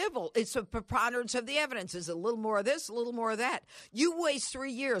 It's civil. It's a preponderance of the evidence. Is a little more of this, a little more of that. that. You waste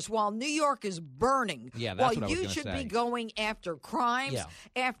 3 years while New York is burning. Yeah, that's while what I was you gonna should say. be going after crimes,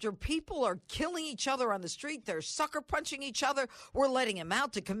 after people are killing each other on the street, they're sucker punching each other. We're letting them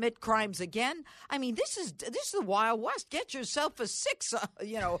out to commit crimes again. I mean, this is the Wild West. Get yourself a six. I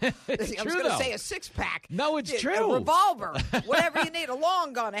was going to say a six-pack. No, it's true. A revolver, whatever you need, a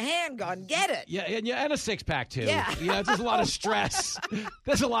long gun, a handgun, get it. Yeah, and a six-pack, too. Yeah. There's a lot of stress.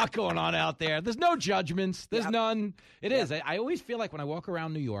 There's a lot going on out there. There's no judgments. There's none. It is. I always feel like when I walk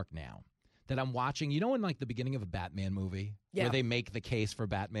around New York now that I'm watching, in like the beginning of a Batman movie where they make the case for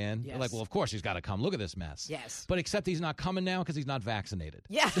Batman. They're like, well, of course he's got to come. Look at this mess. Yes. But except he's not coming now because he's not vaccinated.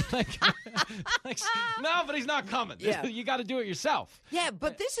 Yeah. No, but he's not coming. Yeah. You got to do it yourself. Yeah,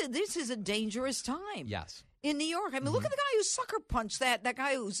 but this is a dangerous time. Yes. In New York. I mean, look at the guy who sucker punched that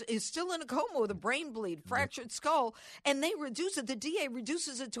guy is still in a coma with a brain bleed, fractured skull, and they reduce it. The DA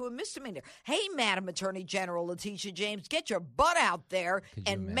reduces it to a misdemeanor. Hey, Madam Attorney General Letitia James, get your butt out there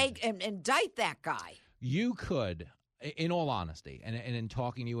and indict that guy. You could, in all honesty, and in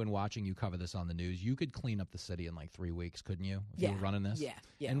talking to you and watching you cover this on the news, you could clean up the city in like 3 weeks, couldn't you? If you were running this? Yeah.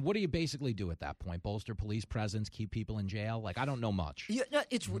 And what do you basically do at that point? Bolster police presence, keep people in jail? Like, I don't know much. You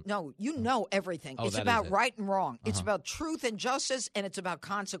know everything. Oh, it's about right and wrong. It's about truth and justice, and it's about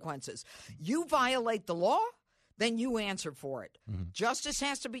consequences. You violate the law, then you answer for it. Justice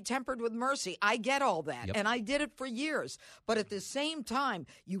has to be tempered with mercy. I get all that, and I did it for years. But at the same time,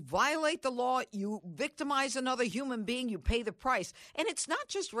 you violate the law, you victimize another human being, you pay the price. And it's not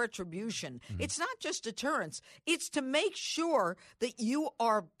just retribution. It's not just deterrence. It's to make sure that you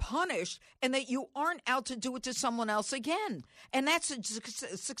are punished and that you aren't out to do it to someone else again. And that's a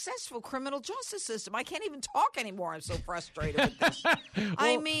successful criminal justice system. I can't even talk anymore. I'm so frustrated with this.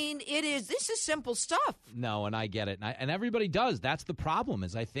 I mean, this is simple stuff. No, and I get it. And everybody does. That's the problem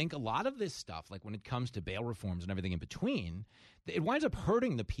is I think a lot of this stuff, like when it comes to bail reforms and everything in between, it winds up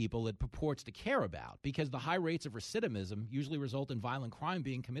hurting the people it purports to care about because the high rates of recidivism usually result in violent crime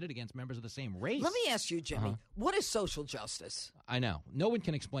being committed against members of the same race. Let me ask you, Jimmy, what is social justice? I know. No one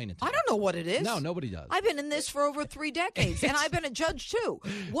can explain it to me. I don't know what it is. No, nobody does. I've been in this for over 3 decades, and I've been a judge, too.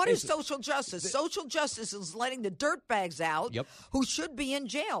 What is social justice? Social justice is letting the dirtbags out who should be in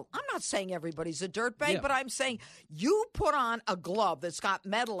jail. I'm not saying everybody's a dirtbag, but I'm saying you put on a glove that's got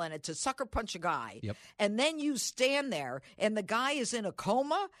metal in it to sucker punch a guy, and then you stand there, and the guy is in a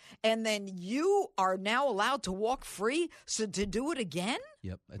coma, and then you are now allowed to walk free to do it again?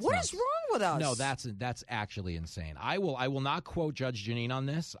 What is wrong with us? No, that's actually insane. I will not quote Judge Jeanine on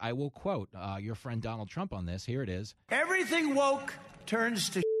this. I will quote your friend Donald Trump on this. Here it is. Everything woke turns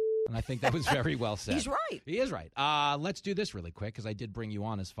to And I think that was very well said. He's right. He is right. Let's do this really quick because I did bring you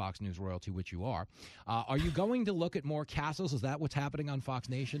on as Fox News royalty, which you are. Are you going to look at more Castles? Is that what's happening on Fox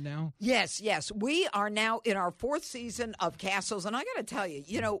Nation now? Yes. We are now in our 4th season of Castles. And I got to tell you,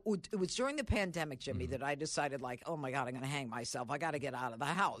 it was during the pandemic, Jimmy, that I decided like, oh, my God, I'm going to hang myself. I got to get out of the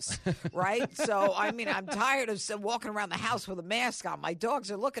house. Right? So, I mean, I'm tired of walking around the house with a mask on. My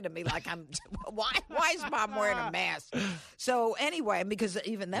dogs are looking at me like why is Mom wearing a mask? So anyway, because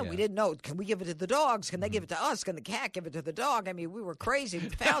even then we didn't know, can we give it to the dogs? Can they give it to us? Can the cat give it to the dog? I mean, we were crazy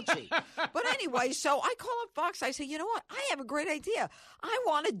with Fauci. But anyway, so I call up Fox. I say, you know what? I have a great idea. I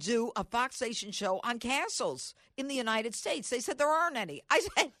want to do a Fox Nation show on castles in the United States. They said there aren't any. I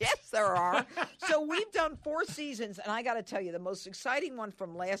said, yes, there are. So we've done 4 seasons, and I got to tell you, the most exciting one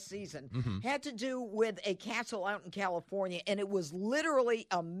from last season had to do with a castle out in California, and it was literally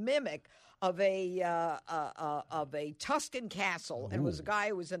a mimic of a Tuscan castle, and it was a guy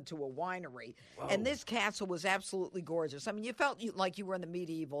who was into a winery. Whoa. And this castle was absolutely gorgeous. I mean, you felt like you were in the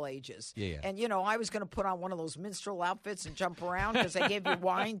medieval ages. Yeah. And, I was going to put on one of those minstrel outfits and jump around because they gave you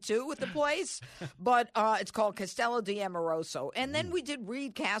wine, too, at the place. But it's called Castello di Amoroso. And then we did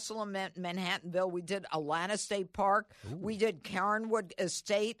Reed Castle in Manhattanville. We did Atlanta State Park. Ooh. We did Caronwood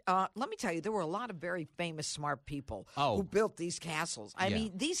Estate. Let me tell you, there were a lot of very famous, smart people who built these castles. I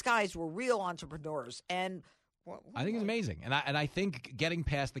mean, these guys were real entrepreneurs, and I think it's amazing. And I think getting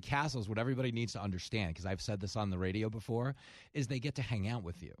past the castles, what everybody needs to understand, because I've said this on the radio before, is they get to hang out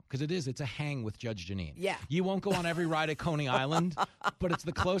with you. Because it's a hang with Judge Jeanine. Yeah. You won't go on every ride at Coney Island, but it's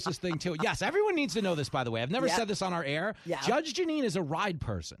the closest thing to it. Yes, everyone needs to know this, by the way. I've never said this on our air. Yeah. Judge Jeanine is a ride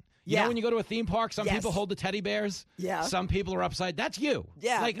person. You know when you go to a theme park, some people hold the teddy bears. Yeah. Some people are upside. That's you.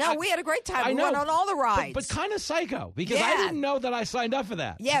 Yeah. We had a great time. We went on all the rides. But kind of psycho because I didn't know that I signed up for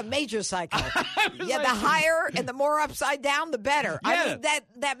that. Yeah, major psycho. The higher and the more upside down, the better. Yeah. I mean,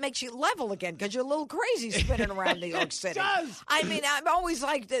 that makes you level again because you're a little crazy spinning around New York City. It does. I mean, I'm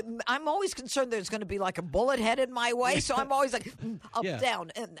always concerned there's going to be like a bullet headed my way, so I'm always like up,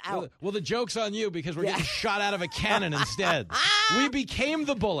 down, and out. Well, the joke's on you because we're getting shot out of a cannon instead. We became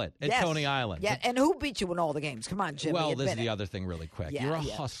the bullet at Coney Island. Yeah, and who beat you in all the games? Come on, Jimmy. Well, this is the other thing really quick. Yeah, You're a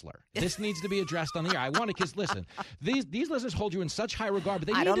hustler. This needs to be addressed on the air. I want to, because listen, these listeners hold you in such high regard, but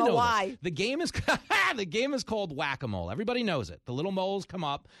they need to know why. This. The game is called whack-a-mole. Everybody knows it. The little moles come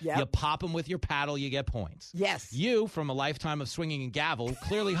up. Yep. You pop them with your paddle. You get points. Yes. You, from a lifetime of swinging a gavel,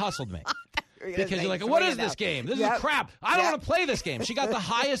 clearly hustled me. Because you're like, swing what is it this out. game? This is crap. I don't want to play this game. She got the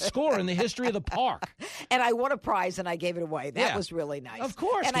highest score in the history of the park. And I won a prize and I gave it away. That was really nice. Of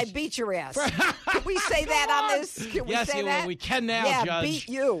course. And I beat your ass. Can we say that on this? Can we say that? We can now, Judge. Yeah, beat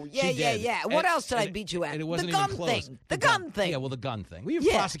you. Yeah. What else did I beat you at? And it wasn't the gun even close. thing. The gun thing. Yeah, well, the gun thing. Well,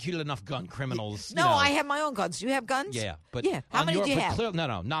 you've prosecuted enough gun criminals. No, I have my own guns. Do you have guns? Yeah, but how many do you have?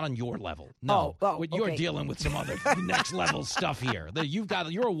 No, not on your level. No, you're dealing with some other next level stuff here.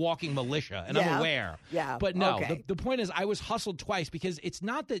 You're a walking militia, and I'm aware. Yeah, but no. The point is, I was hustled twice because it's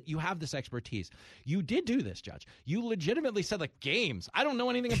not that you have this expertise. You did do this, Judge. You legitimately said, like, games. I don't know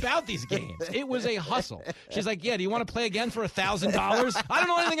anything about these games. It was a hustle. She's like, yeah, do you want to play again for $1,000? I don't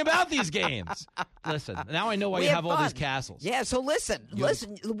know anything about these games. Listen, now I know why you have all these castles. Yeah, so listen.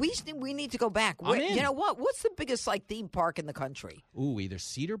 We need to go back. You know what? What's the biggest theme park in the country? Ooh, either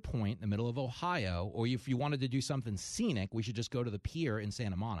Cedar Point in the middle of Ohio, or if you wanted to do something scenic, we should just go to the pier in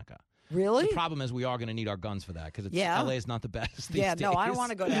Santa Monica. Really? The problem is we are going to need our guns for that because LA is not the best these days. No, I don't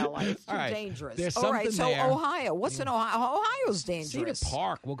want to go to LA. It's too dangerous. There's all right, so there. Ohio. What's in Ohio? Ohio's dangerous. Cedar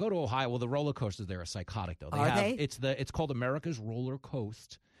Park. We'll go to Ohio. Well, the roller coasters there are psychotic, though. Are they? It's called America's Roller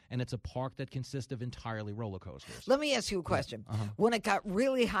Coast, and it's a park that consists of entirely roller coasters. Let me ask you a question. When it got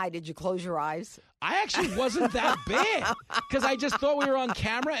really high, did you close your eyes? I actually wasn't that bad because I just thought we were on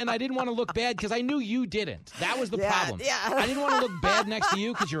camera and I didn't want to look bad because I knew you didn't. That was the problem. Yeah. I didn't want to look bad next to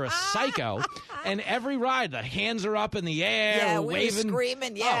you because you're a psycho. And every ride, the hands are up in the air, yeah, waving,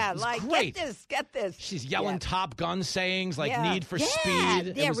 screaming. Yeah, great. Get this. She's yelling Top Gun sayings like Need for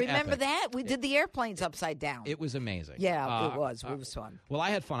Speed. Yeah, remember epic. that? We did the airplanes upside down. It was amazing. Yeah, it was. It was fun. Well, I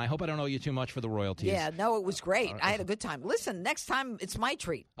had fun. I hope I don't owe you too much for the royalties. Yeah, no, it was great. I had a good time. Listen, next time it's my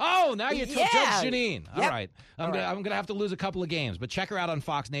treat. Oh, now you're Judge Janine. All right. I'm going to have to lose a couple of games, but check her out on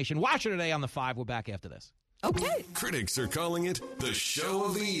Fox Nation. Watch her today on The 5. We're back after this. Okay. Critics are calling it the show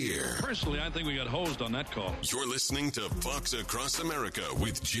of the year. Personally, I think we got hosed on that call. You're listening to Fox Across America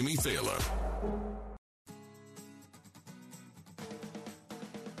with Jimmy Fallon.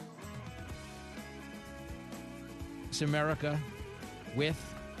 It's America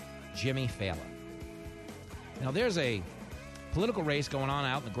with Jimmy Fallon. Now, there's a political race going on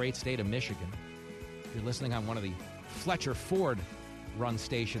out in the great state of Michigan. If you're listening on one of the Fletcher Ford run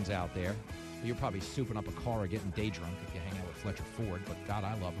stations out there, you're probably souping up a car or getting day drunk if you hang out with Fletcher Ford, but God,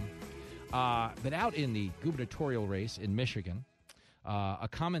 I love him. But out in the gubernatorial race in Michigan, a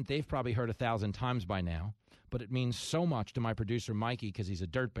comment they've probably heard 1,000 times by now, but it means so much to my producer, Mikey, because he's a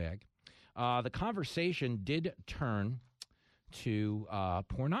dirtbag. The conversation did turn to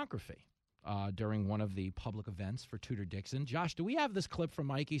pornography during one of the public events for Tudor Dixon. Josh, do we have this clip from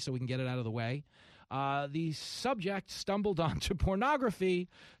Mikey so we can get it out of the way? The subject stumbled onto pornography.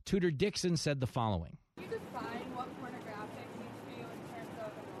 Tudor Dixon said the following. Can you define what pornographic means to you in terms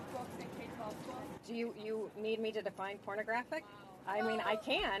of books in K-12 schools? Do you need me to define pornographic? I mean, I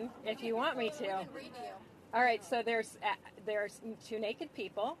can if you want me to. All right, so there's two naked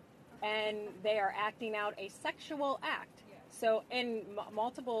people, and they are acting out a sexual act. So in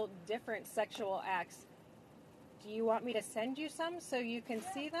multiple different sexual acts, do you want me to send you some so you can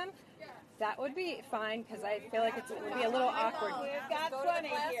see them? That would be fine because I feel like it would be a little awkward. We've got plenty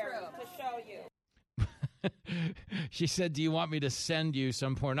here to show you. She said, do you want me to send you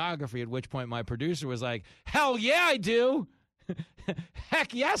some pornography? At which point my producer was like, hell yeah, I do.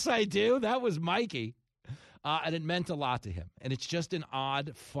 Heck yes, I do. That was Mikey. And it meant a lot to him. And it's just an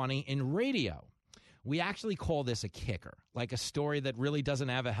odd, funny in radio. We actually call this a kicker, like a story that really doesn't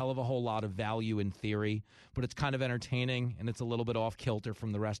have a hell of a whole lot of value in theory, but it's kind of entertaining, and it's a little bit off kilter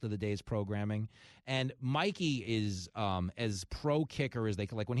from the rest of the day's programming. And Mikey is as pro kicker as they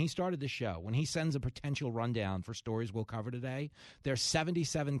can. Like when he started the show, when he sends a potential rundown for stories we'll cover today, there's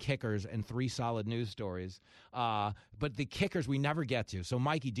 77 kickers and 3 solid news stories. But the kickers we never get to. So,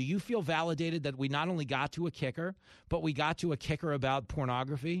 Mikey, do you feel validated that we not only got to a kicker, but we got to a kicker about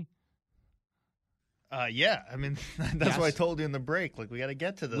pornography? Yeah, I mean, that's what I told you in the break. Like, we got to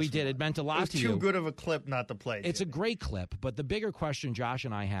get to this. We did. It meant a lot to you. It's too good of a clip not to play. It's a great clip, but the bigger question Josh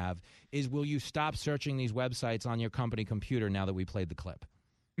and I have is, will you stop searching these websites on your company computer now that we played the clip?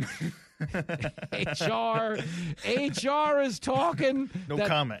 HR is talking. No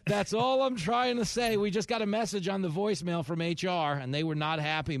comment. That's all I'm trying to say. We just got a message on the voicemail from HR, and they were not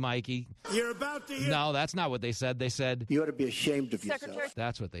happy, Mikey. You're about to hear. No, that's not what they said. They said you ought to be ashamed of yourself.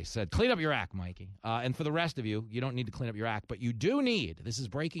 That's what they said. Clean up your act, Mikey. And for the rest of you, you don't need to clean up your act, but you do need. This is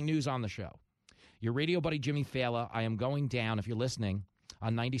breaking news on the show. Your radio buddy Jimmy Fallon. I am going down. If you're listening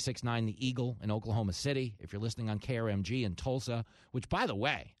on 96.9 The Eagle in Oklahoma City, if you're listening on KRMG in Tulsa, which, by the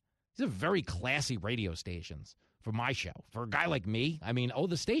way, these are very classy radio stations for my show. For a guy like me, I mean,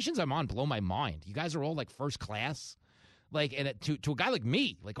 the stations I'm on blow my mind. You guys are all like first class. Like, and to a guy like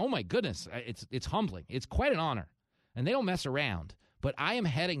me, like, oh my goodness, it's humbling. It's quite an honor. And they don't mess around. But I am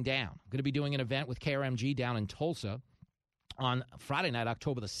heading down. I'm going to be doing an event with KRMG down in Tulsa on Friday night,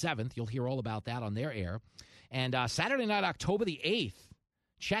 October the 7th. You'll hear all about that on their air. And Saturday night, October the 8th,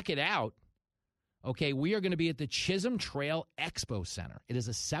 check it out. Okay, we are going to be at the Chisholm Trail Expo Center. It is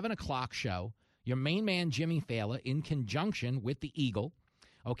a 7 o'clock show. Your main man, Jimmy Fallon, in conjunction with the Eagle.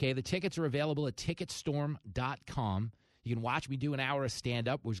 Okay, the tickets are available at ticketstorm.com. You can watch me do an hour of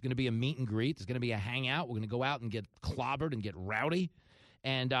stand-up. There's going to be a meet and greet. There's going to be a hangout. We're going to go out and get clobbered and get rowdy.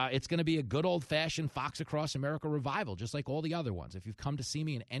 And it's going to be a good old-fashioned Fox Across America revival, just like all the other ones. If you've come to see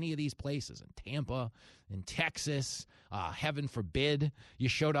me in any of these places, in Tampa, in Texas, heaven forbid, you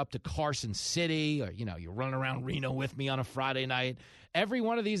showed up to Carson City, or, you're running around Reno with me on a Friday night. Every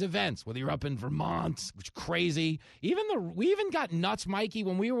one of these events, whether you're up in Vermont, which is crazy. We even got nuts, Mikey,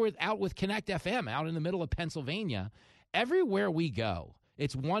 when we were out with Connect FM out in the middle of Pennsylvania. Everywhere we go,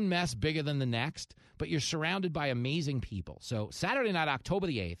 it's one mess bigger than the next, but you're surrounded by amazing people. So Saturday night, October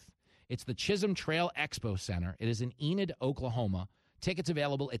the 8th, it's the Chisholm Trail Expo Center. It is in Enid, Oklahoma. Tickets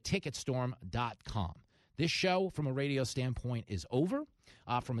available at ticketstorm.com. This show, from a radio standpoint, is over.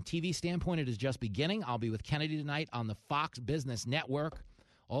 From a TV standpoint, it is just beginning. I'll be with Kennedy tonight on the Fox Business Network.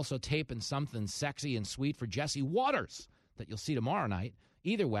 Also taping something sexy and sweet for Jesse Waters that you'll see tomorrow night.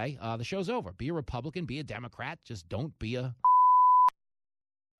 Either way, the show's over. Be a Republican, be a Democrat. Just don't be a...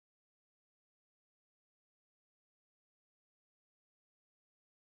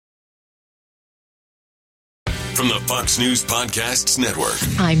 From the Fox News Podcasts Network.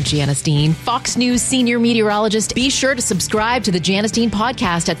 I'm Janice Dean, Fox News senior meteorologist. Be sure to subscribe to the Janice Dean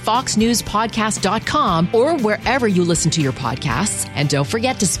podcast at foxnewspodcast.com or wherever you listen to your podcasts. And don't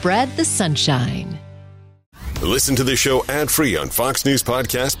forget to spread the sunshine. Listen to the show ad-free on Fox News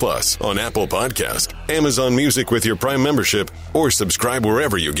Podcast Plus, on Apple Podcast, Amazon Music with your Prime membership, or subscribe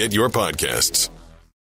wherever you get your podcasts.